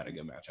Shaddoll had a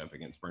good matchup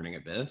against Burning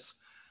Abyss.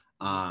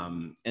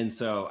 And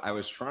so I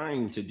was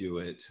trying to do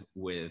it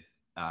with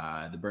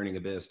the Burning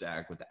Abyss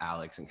deck with the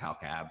Alex and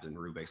Calcabs and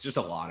Rubik's, just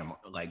a lot of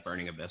like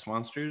Burning Abyss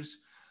monsters.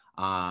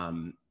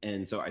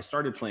 And so I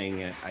started playing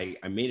it. I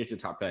made it to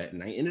top cut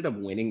and I ended up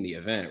winning the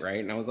event, right?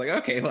 And I was like,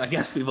 okay, well, I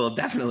guess people will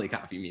definitely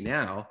copy me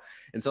now.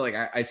 And so like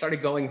I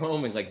started going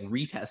home and like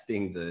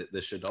retesting the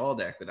Shaddoll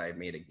deck that I had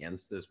made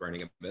against this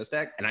Burning Abyss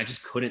deck, and I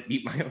just couldn't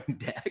beat my own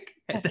deck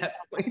at that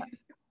point.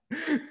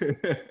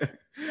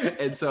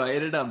 And so I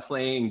ended up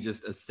playing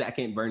just a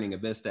second Burning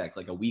Abyss deck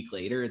like a week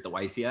later at the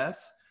YCS.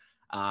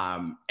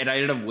 And I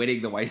ended up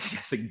winning the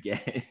YCS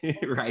again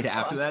right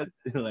after that,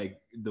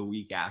 like the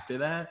week after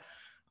that.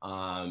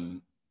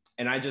 And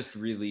I just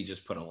really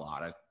just put a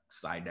lot of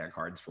side deck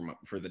cards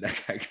for the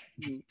deck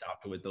I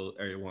topped with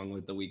or won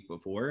with the week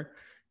before,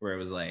 where it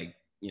was like,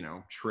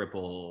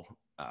 triple,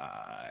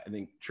 I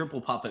think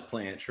triple Puppet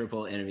Plant,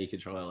 triple Enemy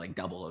Controller, like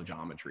double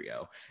Ojama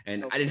Trio.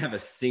 And I didn't have a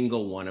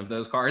single one of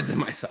those cards in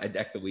my side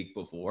deck the week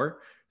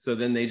before. So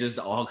then they just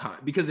all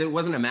because it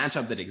wasn't a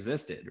matchup that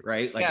existed,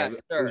 right? Like I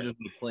was just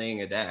like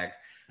playing a deck.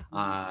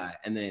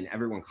 And then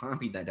everyone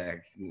copied that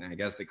deck. And I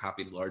guess they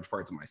copied large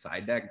parts of my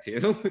side deck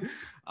too.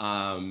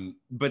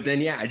 But then,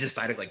 yeah, I just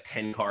sided like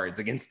 10 cards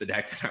against the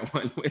deck that I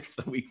won with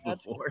the week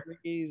before. That's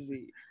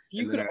crazy.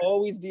 You could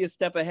always be a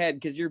step ahead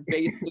because you're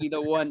basically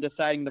the one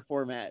deciding the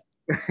format.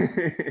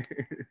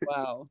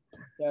 Wow,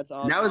 that's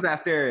awesome. That was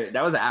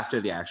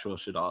after the actual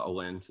Shaddoll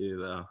win too,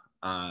 though.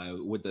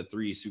 With the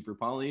 3 super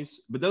polys,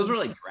 but those were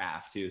like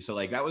draft too. So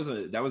like that was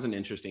an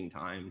interesting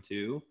time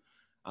too,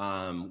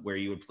 where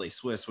you would play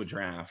Swiss with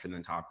draft and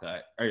then top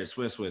cut, or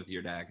Swiss with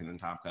your deck and then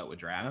top cut with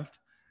draft.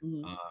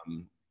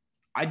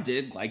 I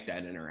did like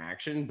that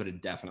interaction, but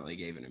it definitely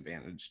gave an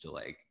advantage to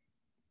like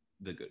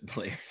the good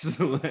players.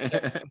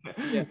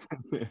 Yeah.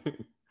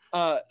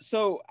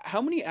 So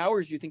how many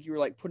hours do you think you were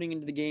like putting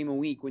into the game a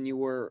week when you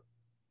were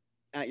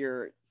at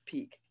your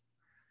peak?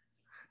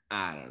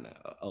 I don't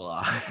know, a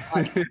lot.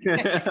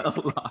 A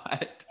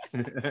lot.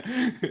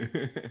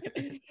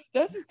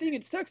 That's the thing.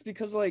 It sucks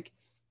because like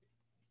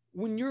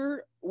when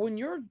you're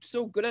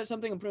so good at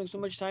something and putting so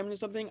much time into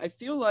something, I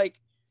feel like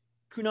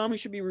Konami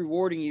should be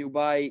rewarding you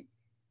by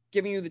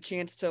giving you the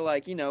chance to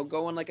like,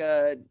 go on like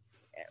a,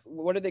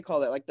 what do they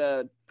call it? Like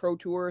the pro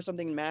tour or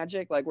something in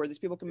Magic, like where these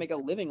people can make a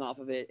living off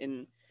of it.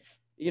 And,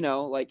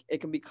 like it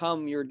can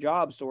become your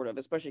job sort of,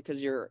 especially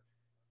because you're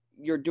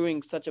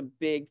doing such a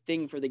big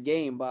thing for the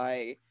game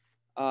by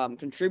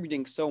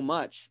contributing so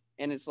much.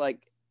 And it's like,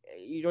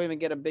 you don't even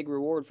get a big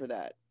reward for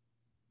that.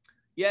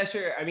 Yeah,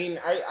 sure. I mean,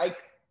 I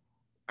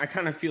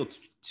kind of feel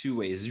 2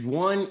 ways.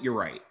 One, you're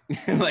right.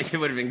 Like it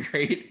would have been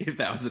great if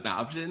that was an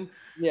option.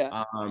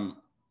 Yeah.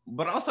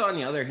 But also on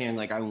the other hand,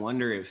 like I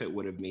wonder if it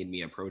would have made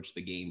me approach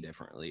the game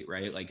differently,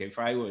 right? Like if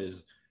I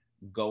was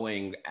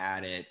going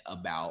at it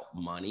about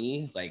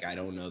money, like I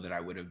don't know that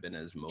I would have been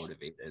as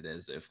motivated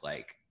as if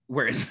like,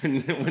 Whereas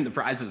when the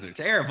prizes are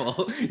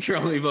terrible, your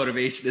only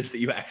motivation is that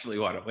you actually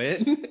want to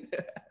win.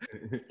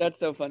 That's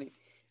so funny.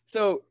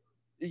 So,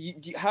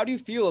 how do you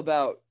feel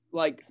about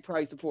like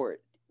prize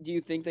support? Do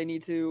you think they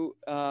need to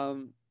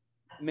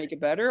make it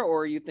better,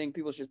 or you think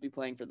people should be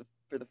playing for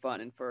the fun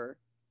and for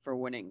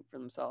winning for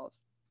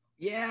themselves?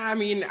 Yeah, I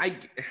mean, I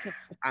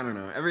don't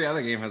know. Every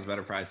other game has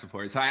better prize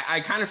support, so I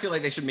kind of feel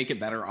like they should make it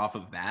better off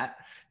of that.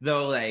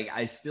 Though, like,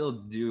 I still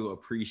do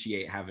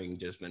appreciate having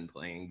just been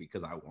playing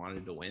because I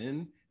wanted to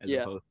win, as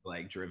Yeah. opposed to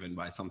like driven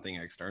by something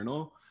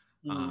external.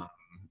 Mhm.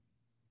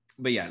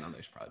 But yeah, no,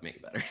 they should probably make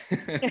it better.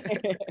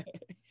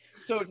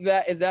 So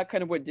that is that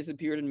kind of what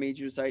disappeared and made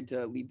you decide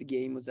to leave the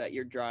game? Was that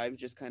your drive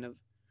just kind of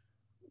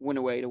went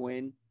away to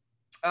win?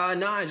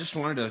 No, I just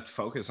wanted to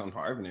focus on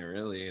Parvener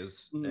really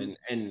is Mhm.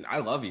 and I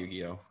love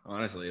Yu-Gi-Oh!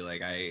 Honestly.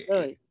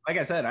 Really? Like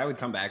I said, I would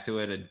come back to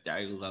it and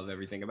I love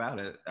everything about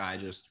it. I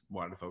just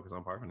wanted to focus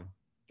on Parvener.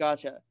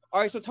 Gotcha.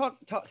 All right, so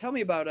tell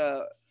me about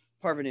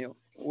Parvenu.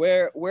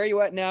 Where are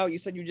you at now? You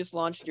said you just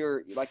launched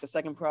your like the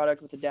second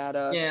product with the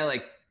data. Yeah,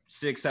 like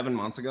 6-7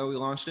 months ago we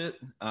launched it.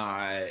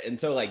 And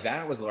so like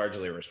that was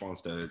largely a response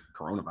to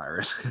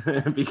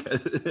coronavirus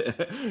because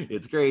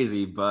it's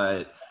crazy.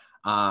 But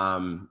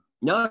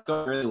no, it's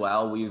going really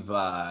well. We've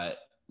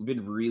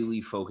been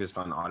really focused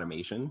on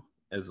automation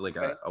as like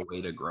Okay. a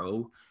way to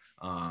grow.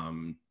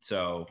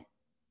 So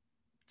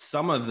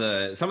some of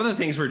the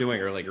things we're doing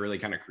are like really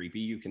kind of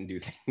creepy. You can do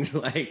things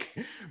like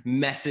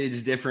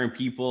message different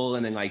people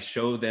and then like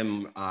show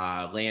them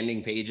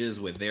landing pages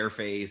with their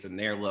face and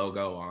their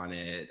logo on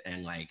it,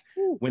 and like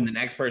Ooh. when the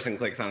next person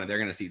clicks on it, they're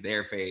going to see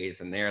their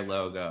face and their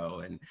logo.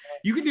 And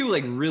you can do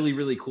like really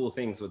really cool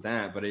things with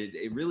that, but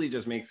it really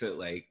just makes it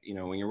like, you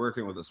know, when you're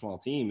working with a small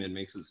team, it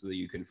makes it so that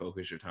you can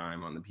focus your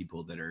time on the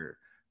people that are,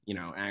 you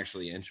know,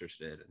 actually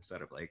interested,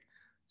 instead of like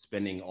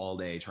spending all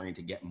day trying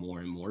to get more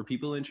and more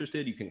people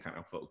interested. You can kind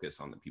of focus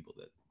on the people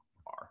that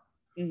are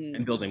Hmm.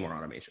 and building more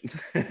automations.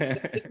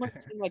 This might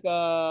seem like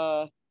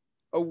a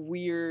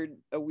weird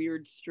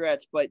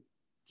stretch, but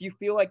do you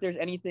feel like there's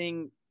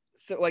anything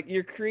so like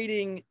you're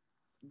creating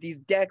these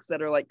decks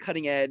that are like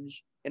cutting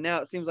edge, and now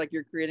it seems like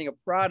you're creating a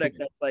product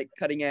that's like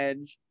cutting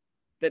edge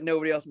that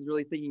nobody else is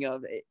really thinking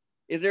of.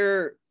 Is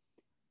there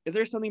is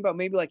there something about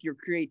maybe like your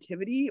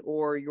creativity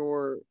or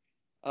your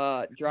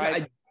drive?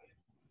 I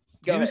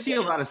Go do ahead. see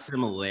a lot of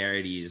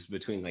similarities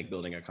between like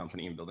building a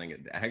company and building a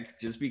deck,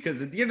 just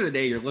because at the end of the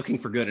day, you're looking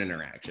for good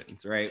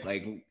interactions, right?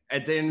 Like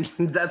at the end,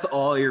 that's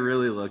all you're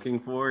really looking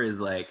for is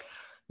like,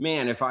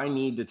 man, if I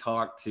need to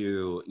talk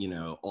to, you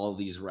know, all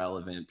these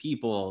relevant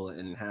people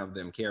and have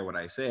them care what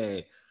I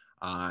say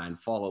and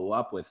follow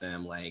up with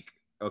them, like,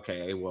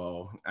 okay,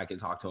 well, I can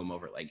talk to them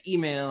over like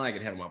email, I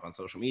could hit them up on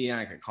social media,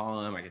 I could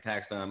call them, I could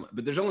text them,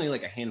 but there's only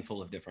like a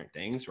handful of different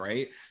things,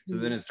 right? So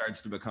then Mhm. it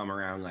starts to become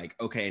around like,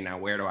 okay, now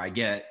where do I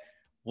get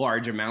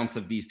large amounts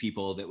of these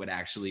people that would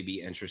actually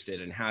be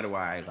interested, and how do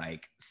I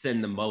like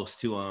send the most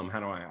to them, how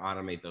do I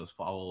automate those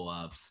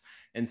follow-ups?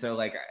 And so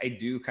like I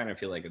do kind of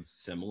feel like it's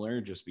similar,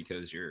 just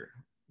because you're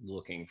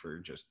looking for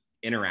just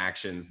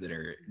interactions that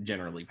are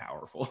generally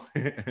powerful.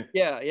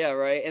 Yeah, yeah,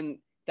 right. And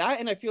that,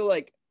 and I feel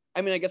like,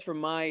 I mean, I guess from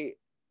my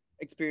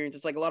experience,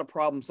 it's like a lot of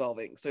problem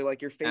solving. So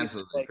like you're faced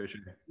with Absolutely, like, for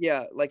sure.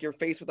 yeah, like you're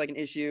faced with like an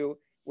issue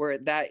where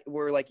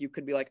like you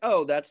could be like,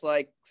 oh, that's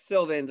like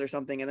Sylvan's or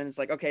something, and then it's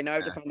like, okay, now I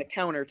have to Yeah, find the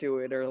counter to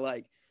it, or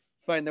like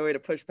find the way to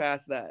push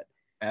past that.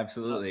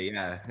 absolutely.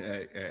 Yeah,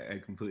 I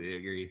completely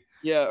agree.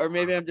 Yeah, or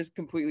maybe I'm just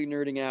completely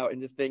nerding out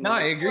and just being No,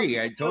 I like, oh, agree. this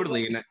I does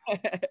totally. And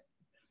it.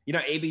 you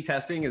know, A/B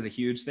testing is a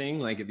huge thing.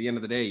 Like at the end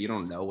of the day, you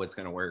don't know what's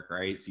going to work,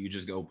 right? So you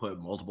just go put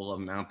multiple of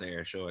them out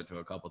there, show it to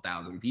a couple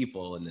thousand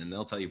people, and then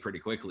they'll tell you pretty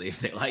quickly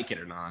if they like it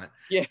or not.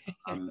 Yeah,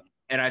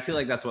 And I feel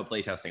like that's what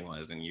playtesting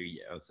was in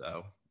Yu-Gi-Oh.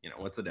 So you know,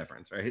 what's the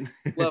difference, right?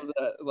 love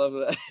that, love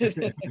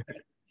that.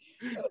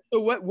 So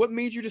what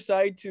made you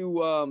decide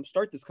to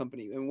start this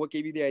company, and what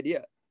gave you the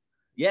idea?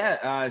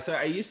 Yeah, so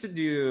I used to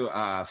do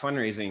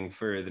fundraising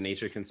for the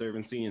Nature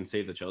Conservancy and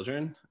Save the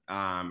Children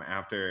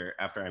after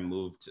I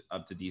moved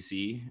up to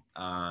DC,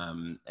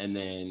 and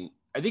then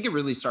I think it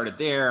really started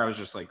there. I was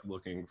just like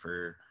looking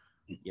for,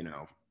 you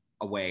know,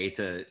 a way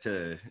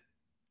to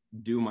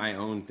do my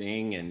own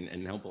thing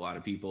and help a lot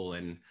of people.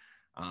 And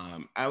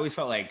I always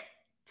felt like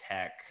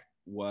tech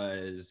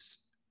was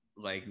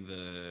like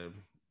the,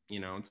 you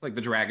know, it's like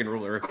the dragon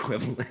ruler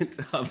equivalent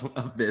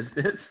of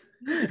business.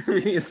 I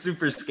mean, it's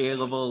super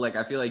scalable. Like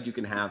I feel like you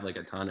can have like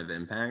a ton of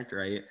impact,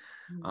 right?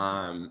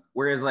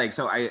 Whereas like,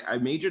 so I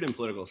majored in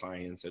political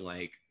science, and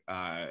like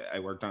I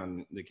worked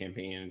on the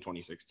campaign in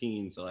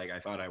 2016. So like I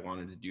thought I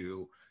wanted to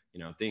do, you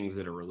know, things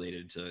that are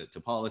related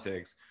to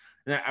politics.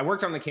 And I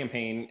worked on the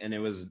campaign, and it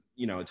was,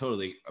 you know, a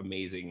totally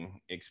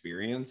amazing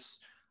experience.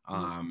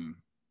 Mhm.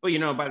 But you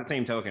know, by the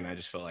same token, I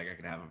just feel like I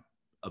could have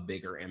a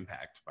bigger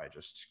impact by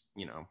just,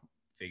 you know,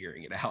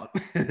 figuring it out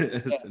Yeah,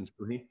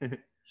 essentially.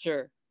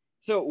 sure.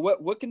 So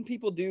what can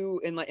people do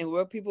in like, and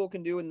what people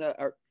can do in the,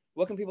 or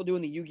what can people do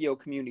in the Yu-Gi-Oh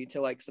community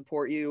to like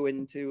support you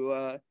and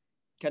to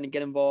kind of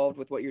get involved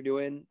with what you're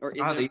doing, or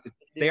is Oh, there?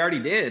 they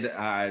already did.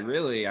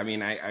 Really, I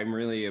mean, I'm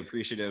really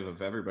appreciative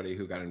of everybody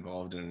who got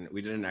involved. And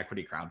we did an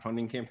equity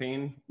crowdfunding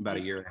campaign about a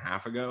year and a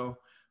half ago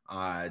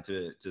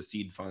to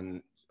seed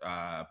fund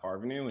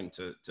Parvenu and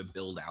to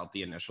build out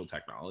the initial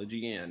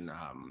technology. And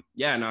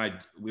yeah, no,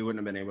 we wouldn't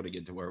have been able to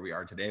get to where we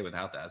are today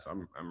without that. So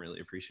I'm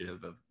really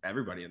appreciative of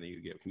everybody in the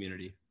Yu-Gi-Oh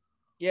community.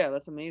 Yeah,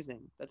 that's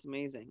amazing. That's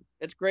amazing.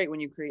 It's great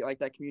when you create like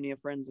that community of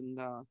friends and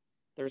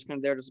they're just kind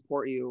of there to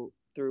support you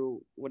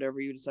through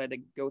whatever you decide to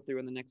go through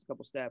in the next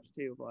couple steps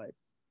too of life.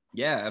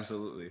 Yeah,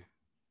 absolutely.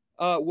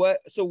 What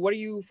are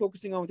you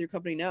focusing on with your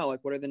company now?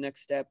 Like what are the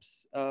next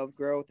steps of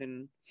growth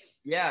and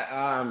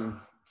Yeah.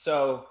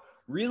 So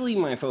really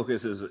my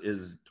focus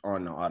is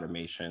on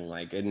automation.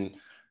 Like, and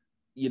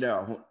you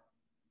know,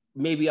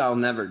 maybe I'll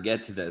never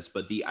get to this,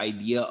 but the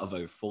idea of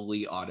a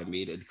fully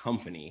automated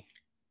company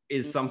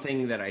is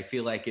something that I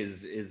feel like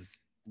is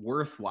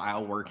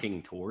worthwhile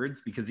working towards,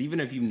 because even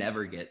if you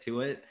never get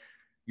to it,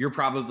 you're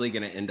probably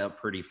going to end up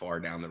pretty far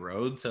down the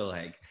road. So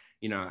like,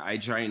 I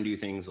try and do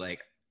things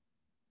like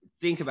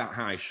think about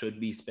how I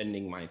should be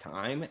spending my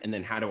time, and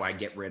then how do I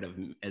get rid of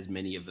as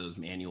many of those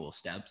manual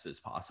steps as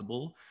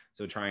possible.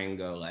 So try and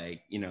go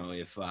like,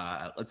 if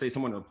let's say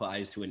someone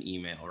replies to an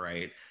email,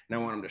 right, and I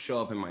want them to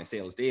show up in my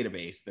sales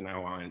database, then I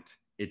want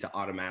it to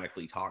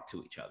automatically talk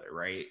to each other,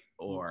 right?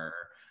 Or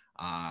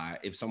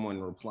if someone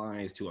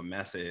replies to a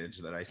message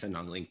that I send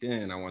on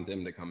LinkedIn, I want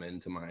them to come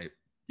into my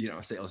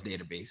sales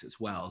database as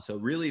well. So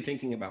really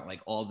thinking about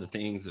like all the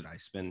things that I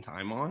spend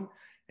time on,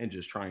 and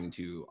just trying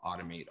to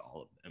automate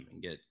all of them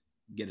and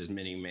get as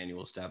many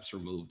manual steps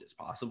removed as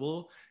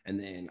possible. And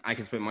then I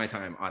can spend my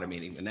time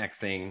automating the next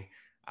thing,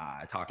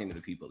 talking to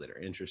the people that are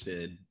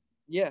interested.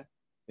 yeah.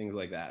 Things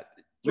like that.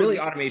 So Really,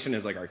 automation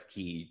is like our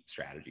key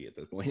strategy at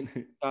this point.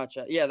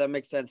 gotcha. Yeah, that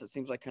makes sense. It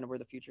seems like kind of where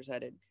the future's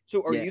headed.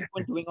 So are Yeah. you the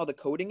one doing all the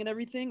coding and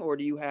everything, or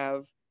do you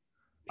have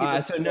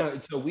people?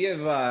 So we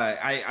have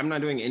I'm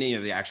not doing any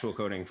of the actual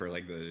coding for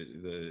like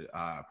the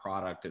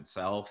product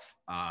itself.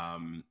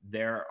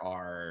 There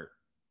are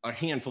a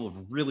handful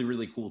of really,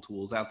 really cool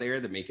tools out there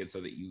that make it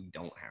so that you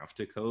don't have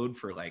to code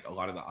for like a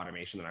lot of the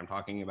automation that I'm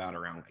talking about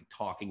around like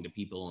talking to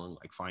people and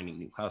like finding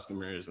new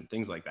customers and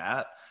things like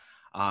that.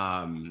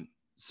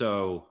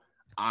 So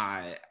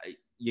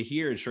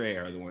Yahir and Shrey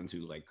are the ones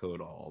who like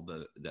code all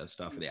the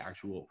stuff for the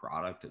actual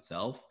product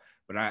itself,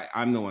 but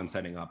I'm the one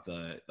setting up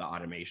the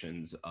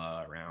automations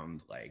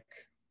around like,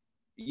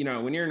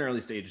 when you're an early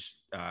stage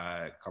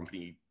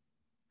company,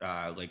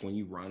 like when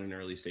you run an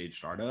early stage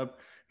startup,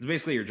 it's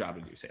basically your job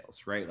to do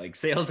sales, right? Like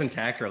sales and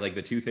tech are like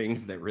the two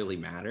things that really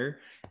matter.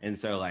 And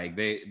so like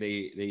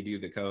they do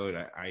the code,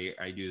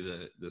 I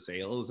do the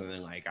sales, and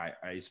then like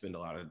I spend a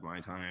lot of my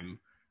time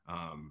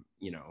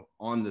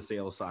on the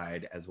sales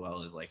side, as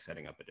well as like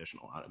setting up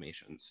additional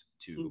automations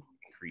to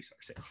increase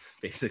our sales,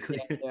 basically.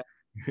 Yeah,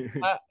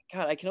 yeah.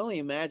 God, I can only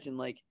imagine.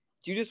 Like,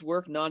 do you just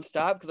work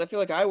nonstop? Because I feel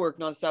like I work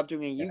nonstop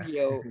doing a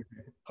Yu-Gi-Oh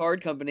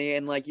card company,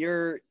 and like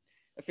I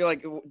feel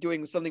like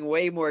doing something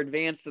way more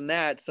advanced than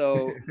that.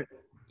 So,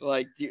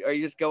 like, are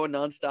you just going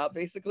nonstop,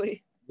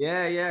 basically?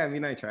 Yeah. I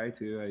mean, I try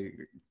to.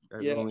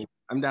 Yeah.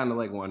 I'm down to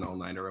like one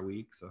all-nighter a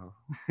week, so.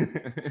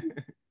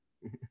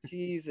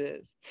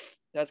 Jesus,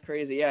 that's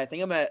crazy. Yeah, I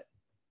think I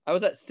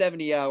was at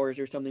 70 hours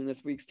or something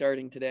this week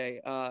starting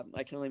today.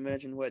 I can only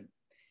imagine what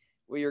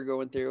you're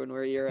going through and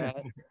where you're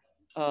at.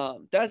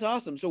 That's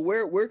awesome. So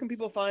where can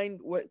people find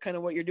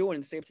what you're doing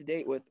and stay up to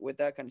date with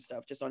that kind of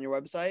stuff? Just on your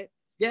website?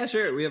 Yeah,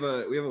 sure. We have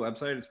a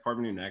website. It's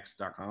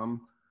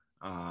parvenunext.com.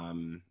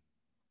 I'm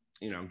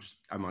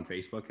on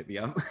Facebook. Hit me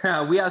up.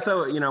 We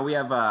also, we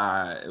have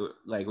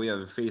we have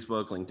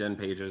Facebook, LinkedIn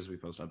pages. We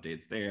post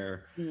updates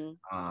there.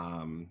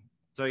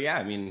 So yeah,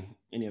 I mean,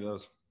 any of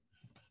those.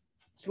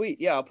 Sweet.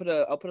 Yeah, I'll put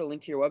a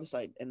link to your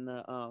website in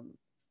the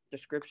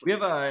description. We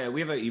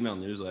have an email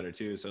newsletter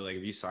too. So like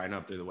if you sign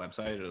up through the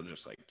website, it'll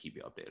just like keep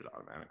you updated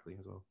automatically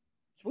as well.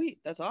 Sweet.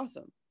 That's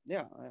awesome.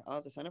 Yeah, I'll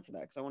have to sign up for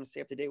that because I want to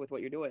stay up to date with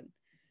what you're doing.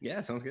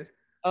 Yeah, sounds good.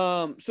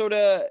 So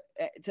to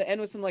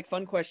end with some like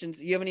fun questions,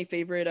 do you have any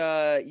favorite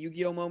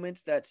Yu-Gi-Oh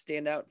moments that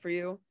stand out for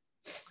you?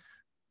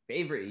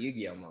 Favorite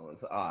Yu-Gi-Oh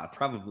moments?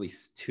 Probably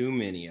too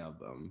many of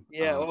them.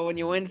 Yeah, well, when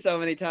you win so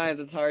many times,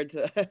 it's hard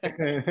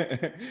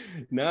to.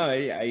 No,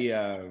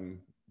 I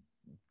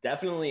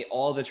definitely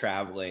all the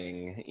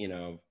traveling.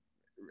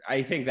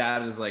 I think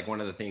that is like one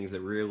of the things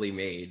that really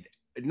made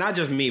not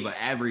just me but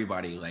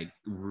everybody like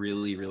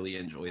really, really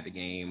enjoy the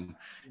game.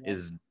 Yeah.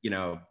 Is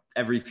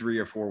every 3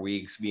 or 4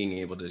 weeks being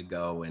able to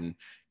go and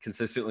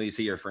consistently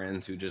see your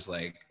friends who just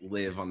like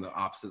live on the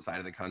opposite side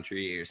of the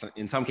country, or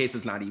in some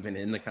cases not even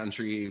in the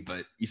country,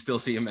 but you still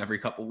see them every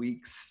couple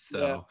weeks.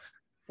 So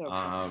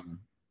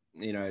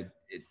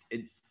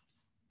it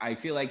I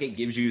feel like it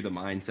gives you the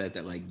mindset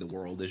that like the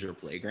world is your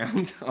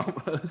playground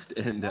almost.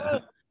 And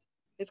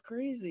it's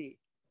crazy.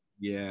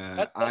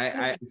 Yeah,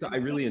 I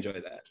really enjoy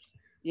that.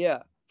 Yeah,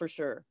 for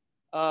sure.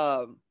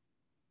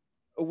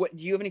 What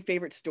do you have any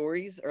favorite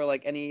stories or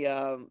like any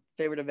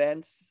favorite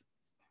events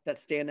that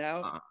stand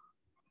out?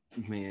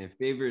 Man,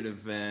 favorite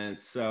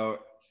events. So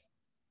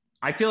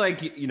I feel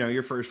like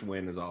your first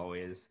win is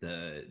always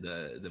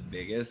the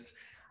biggest.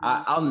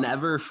 Mhm. I'll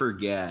never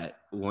forget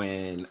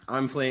when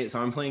I'm playing. So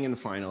I'm playing in the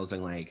finals,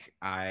 and like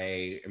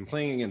I am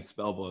playing against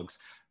Spellbooks.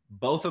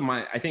 Both of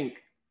my, I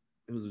think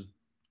it was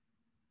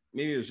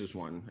maybe it was just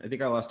one. I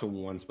think I lost to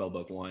one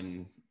Spellbook,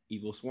 one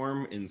Evil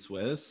Swarm in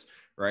Swiss,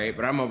 right?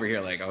 But I'm over here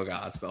like, oh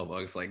god,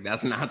 Spellbooks, like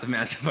that's not the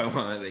matchup I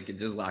want. They could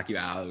just lock you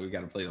out. We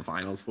got to play the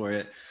finals for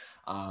it.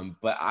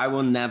 But I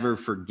will never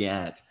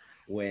forget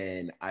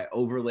when I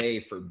overlay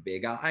for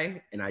Big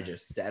Eye and I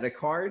just set a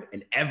card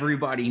and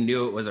everybody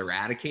knew it was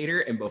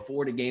Eradicator. And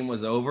before the game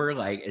was over,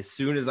 like as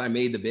soon as I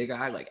made the Big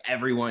Eye, like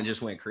everyone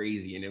just went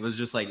crazy. And it was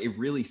just like, it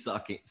really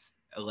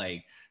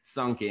like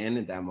sunk in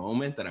at that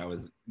moment that I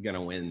was going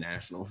to win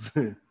nationals.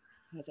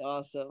 That's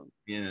awesome.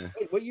 Yeah.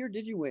 Wait, what year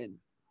did you win?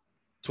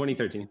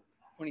 2013.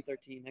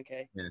 2013.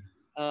 Okay.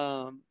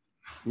 Yeah.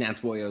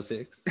 Nats Boy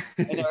 06.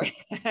 I know,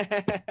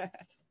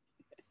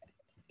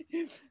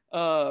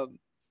 right?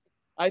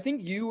 I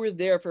think you were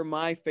there for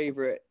my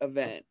favorite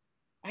event.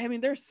 I mean,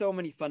 there's so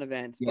many fun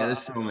events. Yeah, but,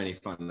 there's so many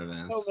fun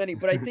events. So many,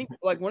 but I think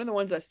like one of the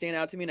ones that stand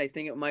out to me, and I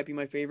think it might be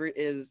my favorite,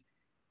 is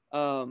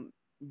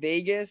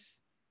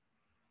Vegas.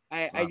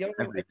 I don't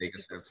know if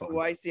Vegas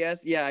YCS.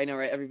 Yeah, I know,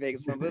 right? Every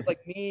Vegas fun, but like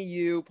me,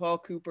 you, Paul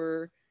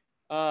Cooper,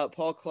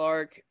 Paul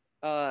Clark,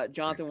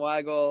 Jonathan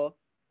Weigel,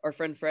 our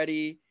friend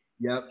Freddie.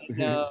 Yep.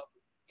 And,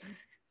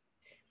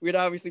 we'd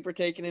obviously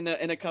partaken in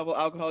a couple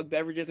alcoholic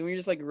beverages, and we were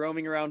just like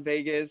roaming around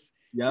Vegas.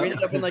 Yep. We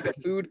ended up in like a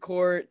food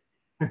court.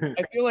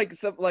 I feel like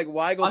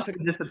Weigel took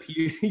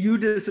You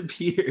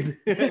disappeared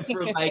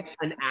for like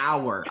an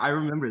hour. I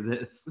remember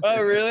this.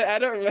 Oh really? I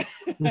don't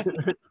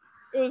remember.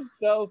 It was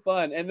so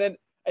fun. And then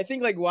I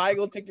think like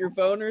Weigel took your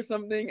phone or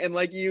something, and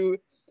like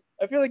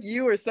I feel like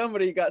you or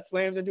somebody got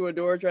slammed into a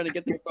door trying to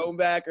get their phone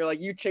back, or like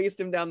you chased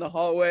him down the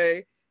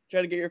hallway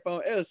trying to get your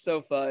phone. It was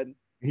so fun.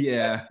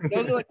 Yeah.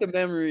 Those are like the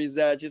memories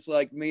that just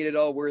like made it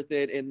all worth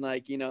it, and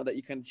like that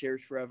you kind of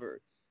cherish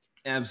forever.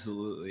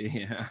 Absolutely.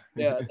 Yeah.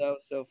 Yeah, that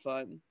was so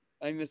fun.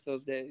 I miss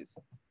those days.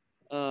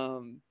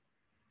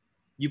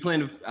 You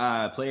plan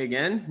to play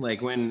again?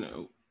 Like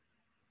when?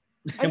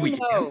 I don't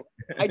know.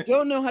 I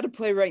don't know how to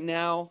play right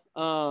now.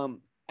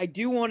 I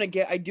do want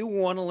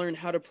to learn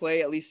how to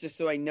play, at least just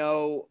so I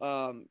know,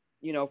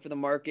 for the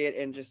market,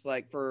 and just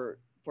like for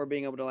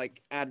being able to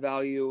like add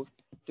value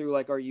through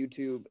like our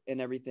YouTube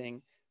and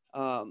everything.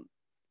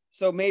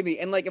 So maybe,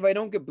 and like if I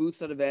don't get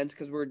booths at events,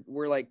 because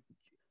we're like,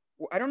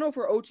 I don't know if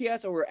we're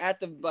OTS or we're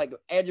at the like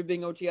edge of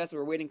being OTS, or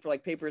we're waiting for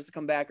like papers to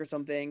come back or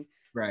something.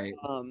 Right.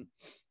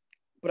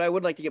 But I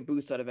would like to get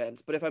booths at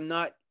events. But if I'm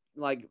not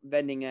like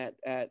vending at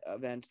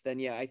events, then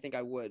yeah, I think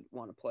I would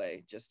want to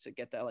play just to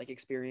get that like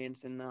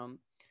experience and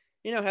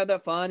have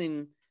that fun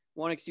and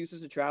want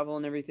excuses to travel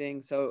and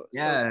everything. So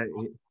yeah.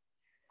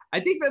 I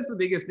think that's the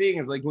biggest thing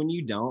is like when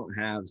you don't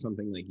have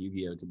something like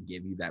Yu-Gi-Oh to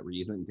give you that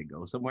reason to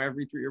go somewhere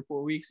every 3 or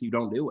 4 weeks, you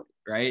don't do it,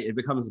 right? It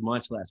becomes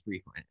much less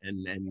frequent. And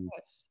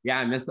yes. Yeah,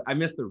 I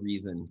miss the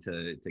reason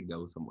to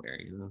go somewhere,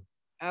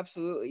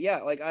 Absolutely. Yeah.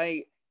 Like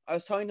I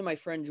was talking to my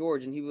friend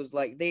George, and he was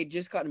like, they had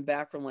just gotten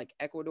back from like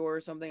Ecuador or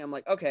something. I'm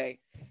like, okay.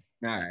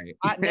 All right.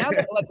 Now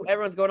that like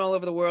everyone's going all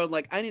over the world,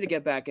 like I need to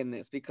get back in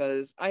this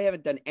because I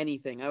haven't done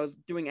anything. I was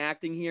doing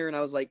acting here, and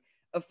I was like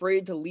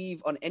afraid to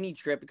leave on any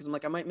trip because I'm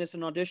like, I might miss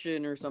an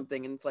audition or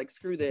something. And it's like,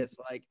 screw this.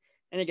 Like,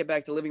 I need to get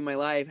back to living my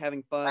life,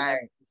 having fun,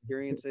 having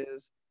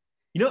experiences.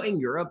 In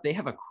Europe, they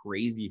have a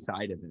crazy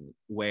side of it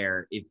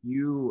where if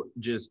you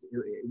just,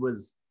 it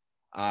was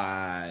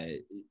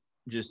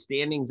just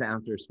standings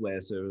after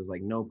Swiss, so it was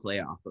like no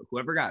playoff, but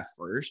whoever got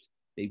first,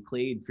 they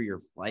played for your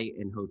flight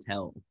and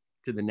hotel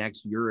to the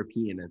next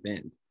European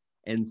event.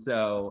 And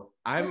so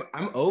I'm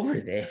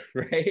over there,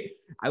 right?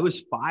 I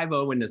was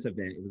 5-0 in this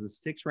event. It was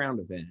a 6-round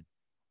event.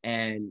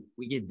 And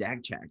we get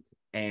deck checked,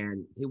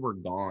 and they were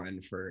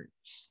gone for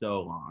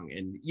so long.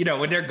 And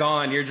when they're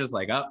gone, you're just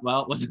like, oh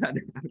well, what's that?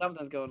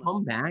 Something's going on.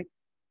 Come back,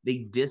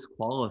 they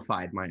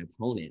disqualified my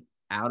opponent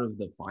out of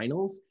the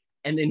finals,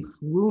 and then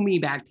flew me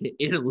back to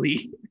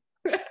Italy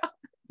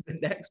the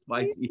next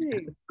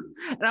YCS.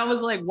 And I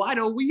was like, why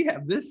don't we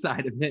have this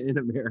side of it in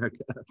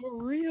America?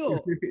 For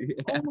real?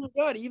 Yeah. Oh my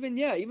god! Even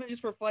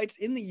just for flights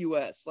in the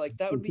U.S., like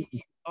that would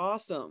be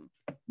awesome.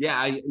 Yeah,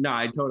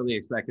 I totally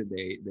expected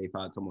they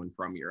thought someone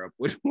from Europe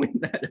would win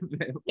that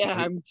event. Yeah,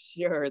 I'm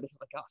sure they're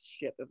like, oh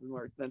shit, this is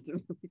more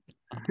expensive.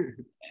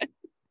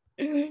 Do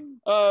you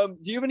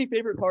have any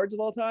favorite cards of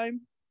all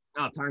time?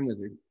 Oh, Time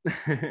Wizard.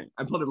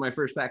 I pulled it my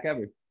first pack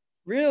ever.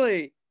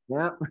 Really?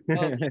 Yeah.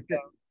 Did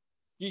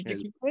you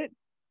keep it?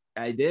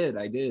 I did.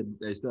 I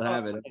still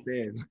have it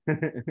upstairs.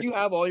 Do you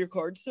have all your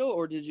cards still,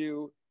 or did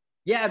you?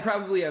 Yeah, I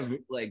probably have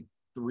like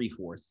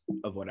 3/4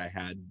 of what I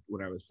had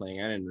when I was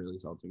playing. I didn't really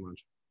sell too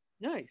much.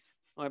 Nice.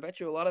 Well, I bet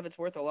you a lot of it's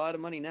worth a lot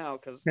of money now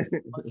because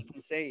it's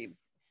insane.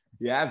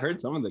 Yeah, I've heard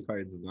some of the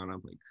cards have gone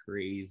up like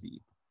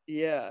crazy.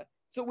 Yeah.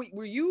 So wait,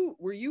 were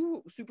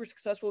you super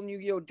successful in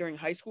Yu-Gi-Oh during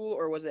high school,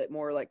 or was it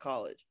more like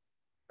college?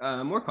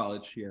 More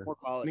college, yeah. More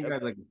college. I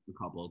had like a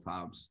couple of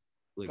tops,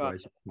 like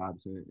tops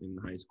in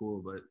high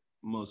school, but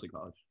mostly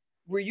college.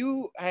 were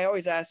you? I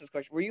always ask this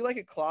question. Were you like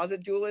a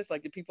closet duelist?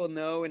 Like, did people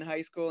know in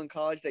high school and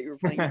college that you were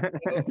playing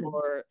Yu-Gi-Oh?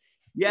 Or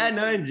Yeah,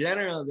 no, in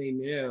general they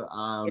knew.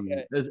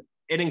 okay,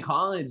 And in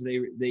college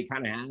they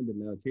kind of had to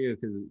know too,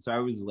 because so I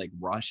was like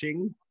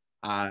rushing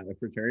a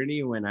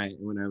fraternity when I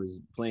was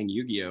playing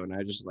Yu-Gi-Oh, and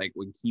I just like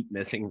would keep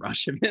missing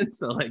rush events,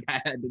 so like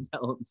I had to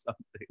tell them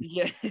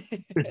yeah,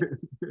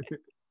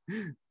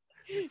 something.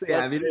 So yeah,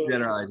 that's I mean in cool.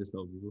 general I just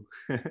told people.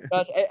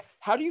 Gotcha.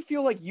 How do you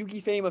feel like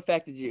Yugi fame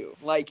affected you?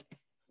 Like,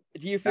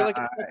 do you feel like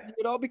it uh, affected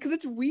you at all? Because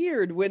it's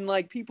weird when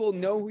like people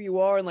know who you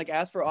are and like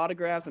ask for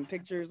autographs and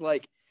pictures.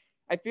 Like,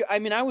 I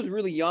mean, I was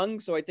really young,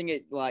 so I think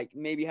it like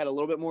maybe had a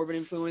little bit more of an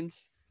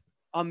influence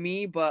on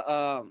me. But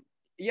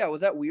yeah,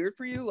 was that weird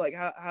for you? Like,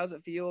 how's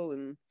it feel?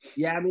 And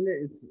Yeah, I mean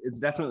it's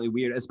definitely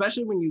weird,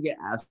 especially when you get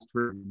asked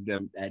for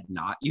them at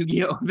not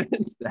Yu-Gi-Oh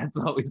events. That's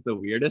always the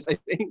weirdest, I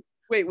think.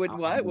 wait, what?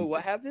 Um,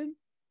 What happened?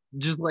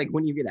 just like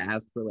when you get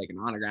asked for like an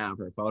autograph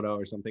or a photo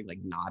or something, like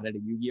not at a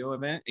Yu-Gi-Oh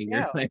event, and you're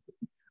Yeah,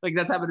 like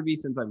that's happened to me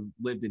since I've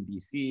lived in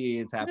DC.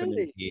 It's happened to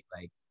really me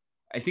like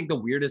I think the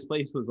weirdest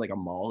place was like a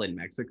mall in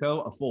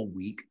Mexico a full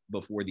week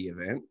before the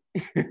event.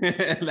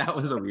 That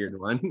was a weird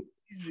one.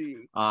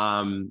 easy.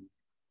 Um,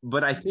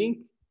 but I think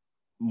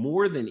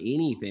more than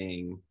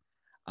anything,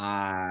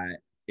 uh,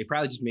 it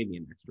probably just made me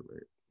an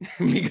extrovert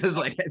because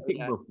like I think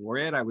Yeah, before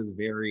it I was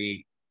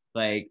very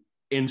like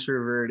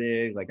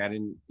introverted, like I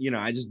didn't,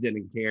 I just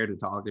didn't care to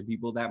talk to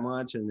people that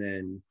much. And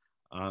then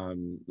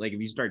like if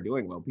you start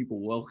doing well, people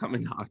will come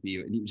and talk to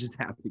you, and you just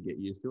have to get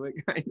used to it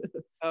kind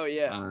of. oh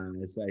yeah.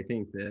 So I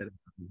think that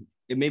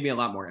it made me a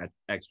lot more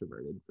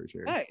extroverted for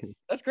sure. Nice.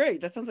 That's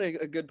great. That sounds like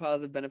a good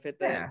positive benefit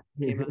that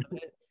Yeah. came out of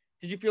it.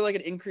 Did you feel like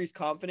an increased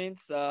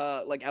confidence,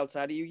 like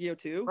outside of Yu-Gi-Oh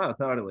too? Oh,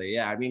 totally.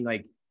 Yeah. I mean,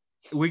 like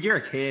when you're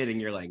a kid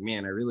and you're like,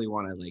 man, I really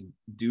want to like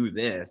do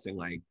this, and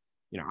like,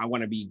 I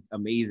want to be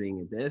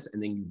amazing at this,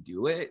 and then you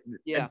do it.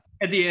 Yeah.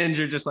 At the end,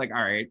 you're just like,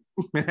 all right,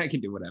 I can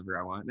do whatever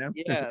I want now.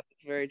 Yeah,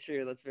 that's very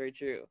true. That's very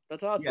true.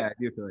 That's Yeah, awesome. I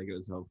do feel like it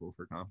was helpful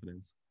for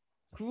confidence.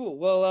 Cool.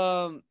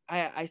 Well,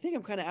 I think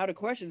I'm kind of out of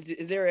questions.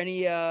 Is there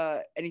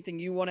anything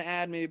you want to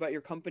add maybe about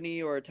your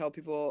company or tell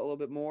people a little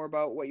bit more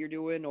about what you're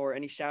doing or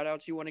any shout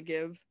outs you want to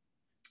give?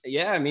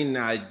 Yeah, I mean,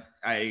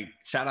 I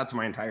shout out to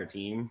my entire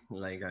team.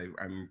 Like,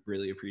 I'm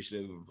really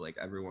appreciative of like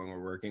everyone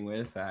we're working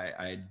with.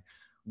 I'd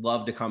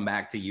love to come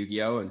back to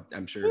Yu-Gi-Oh, and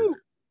I'm sure Woo!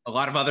 a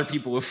lot of other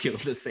people will feel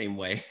the same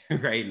way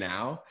right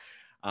now.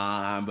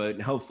 But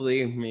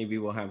hopefully, maybe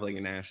we'll have like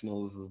a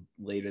nationals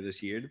later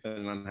this year,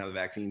 depending on how the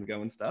vaccines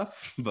go and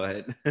stuff.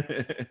 But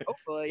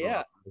Hopefully,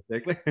 yeah.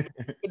 Would,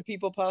 would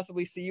people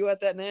possibly see you at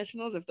that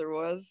nationals if there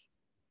was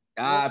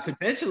one?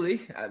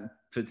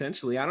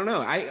 Potentially. I don't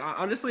know. I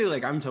honestly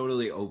like. I'm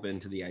totally open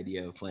to the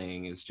idea of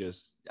playing. It's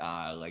just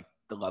like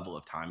the level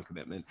of time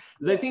commitment.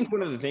 Because I Yeah. think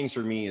one of the things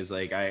for me is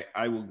like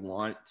I would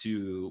want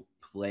to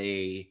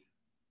play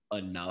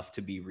enough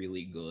to be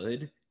really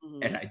good,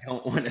 and Hmm. I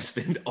don't want to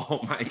spend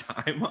all my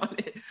time on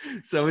it.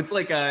 So it's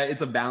like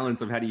it's a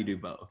balance of how do you do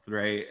both,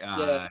 right?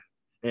 Yeah.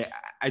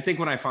 I think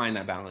when I find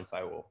that balance,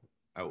 I will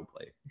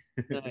play.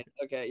 Nice.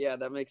 Okay. Yeah,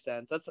 that makes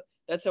sense.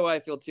 That's how I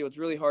feel too. It's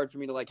really hard for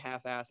me to like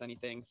half-ass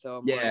anything. So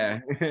I'm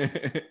like,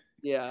 Yeah.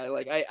 yeah,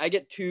 like I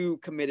get too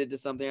committed to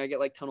something. I get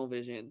like tunnel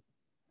vision.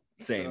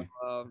 So Same.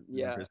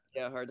 yeah,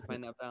 yeah, hard to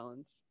find that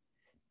balance.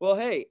 Well,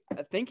 hey,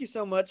 thank you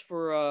so much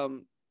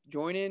for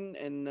joining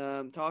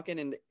and talking,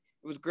 and it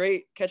was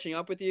great catching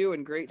up with you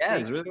and great Yeah,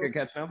 seeing it's really you. good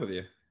catching up with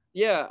you.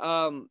 Yeah,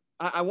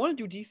 I want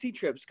to do DC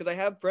trips because I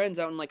have friends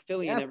out in like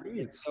Philly and Yeah,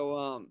 everything. please.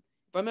 So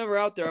if I'm ever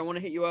out there, I want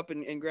to hit you up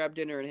and grab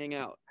dinner and hang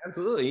out.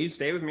 Absolutely. You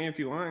stay with me if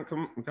you want.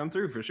 Come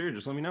through for sure.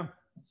 Just let me know.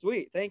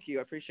 Sweet, thank you.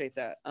 I appreciate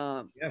that. Yeah,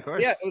 of Yeah,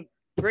 course. it was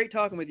great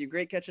talking with you.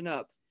 Great catching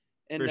up,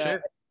 For and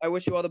sure. I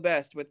wish you all the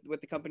best with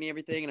the company, and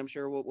everything, and I'm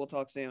sure we'll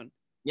talk soon.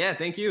 Yeah,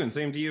 thank you. And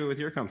same to you with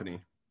your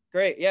company.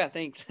 Great, yeah,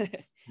 thanks.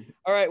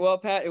 All right, well,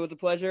 Pat, it was a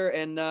pleasure,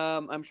 and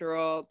I'm sure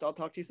I'll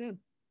talk to you soon.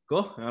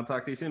 Cool. I'll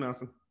talk to you soon,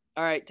 Austin.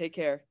 All right, take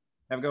care.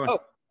 Have a good one. Oh,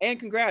 and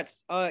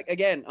congrats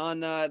again on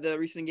the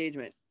recent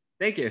engagement.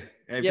 Thank you.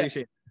 I Yeah,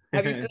 appreciate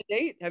have you set it. a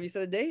date? Have you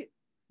set a date?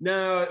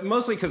 No,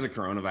 mostly because of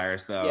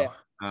coronavirus, Yeah,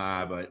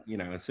 though. But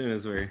as soon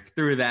as we're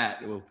through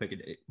that, we'll pick a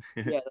date.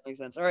 yeah, that makes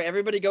sense. All right,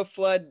 everybody, go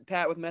flood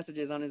Pat with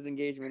messages on his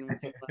engagement.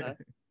 With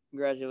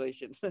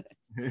congratulations.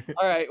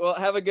 All right, well,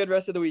 have a good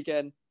rest of the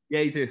weekend. Yeah,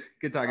 you too.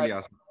 Good All talking to right, you,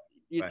 Austin.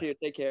 you Bye. too.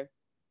 Take care.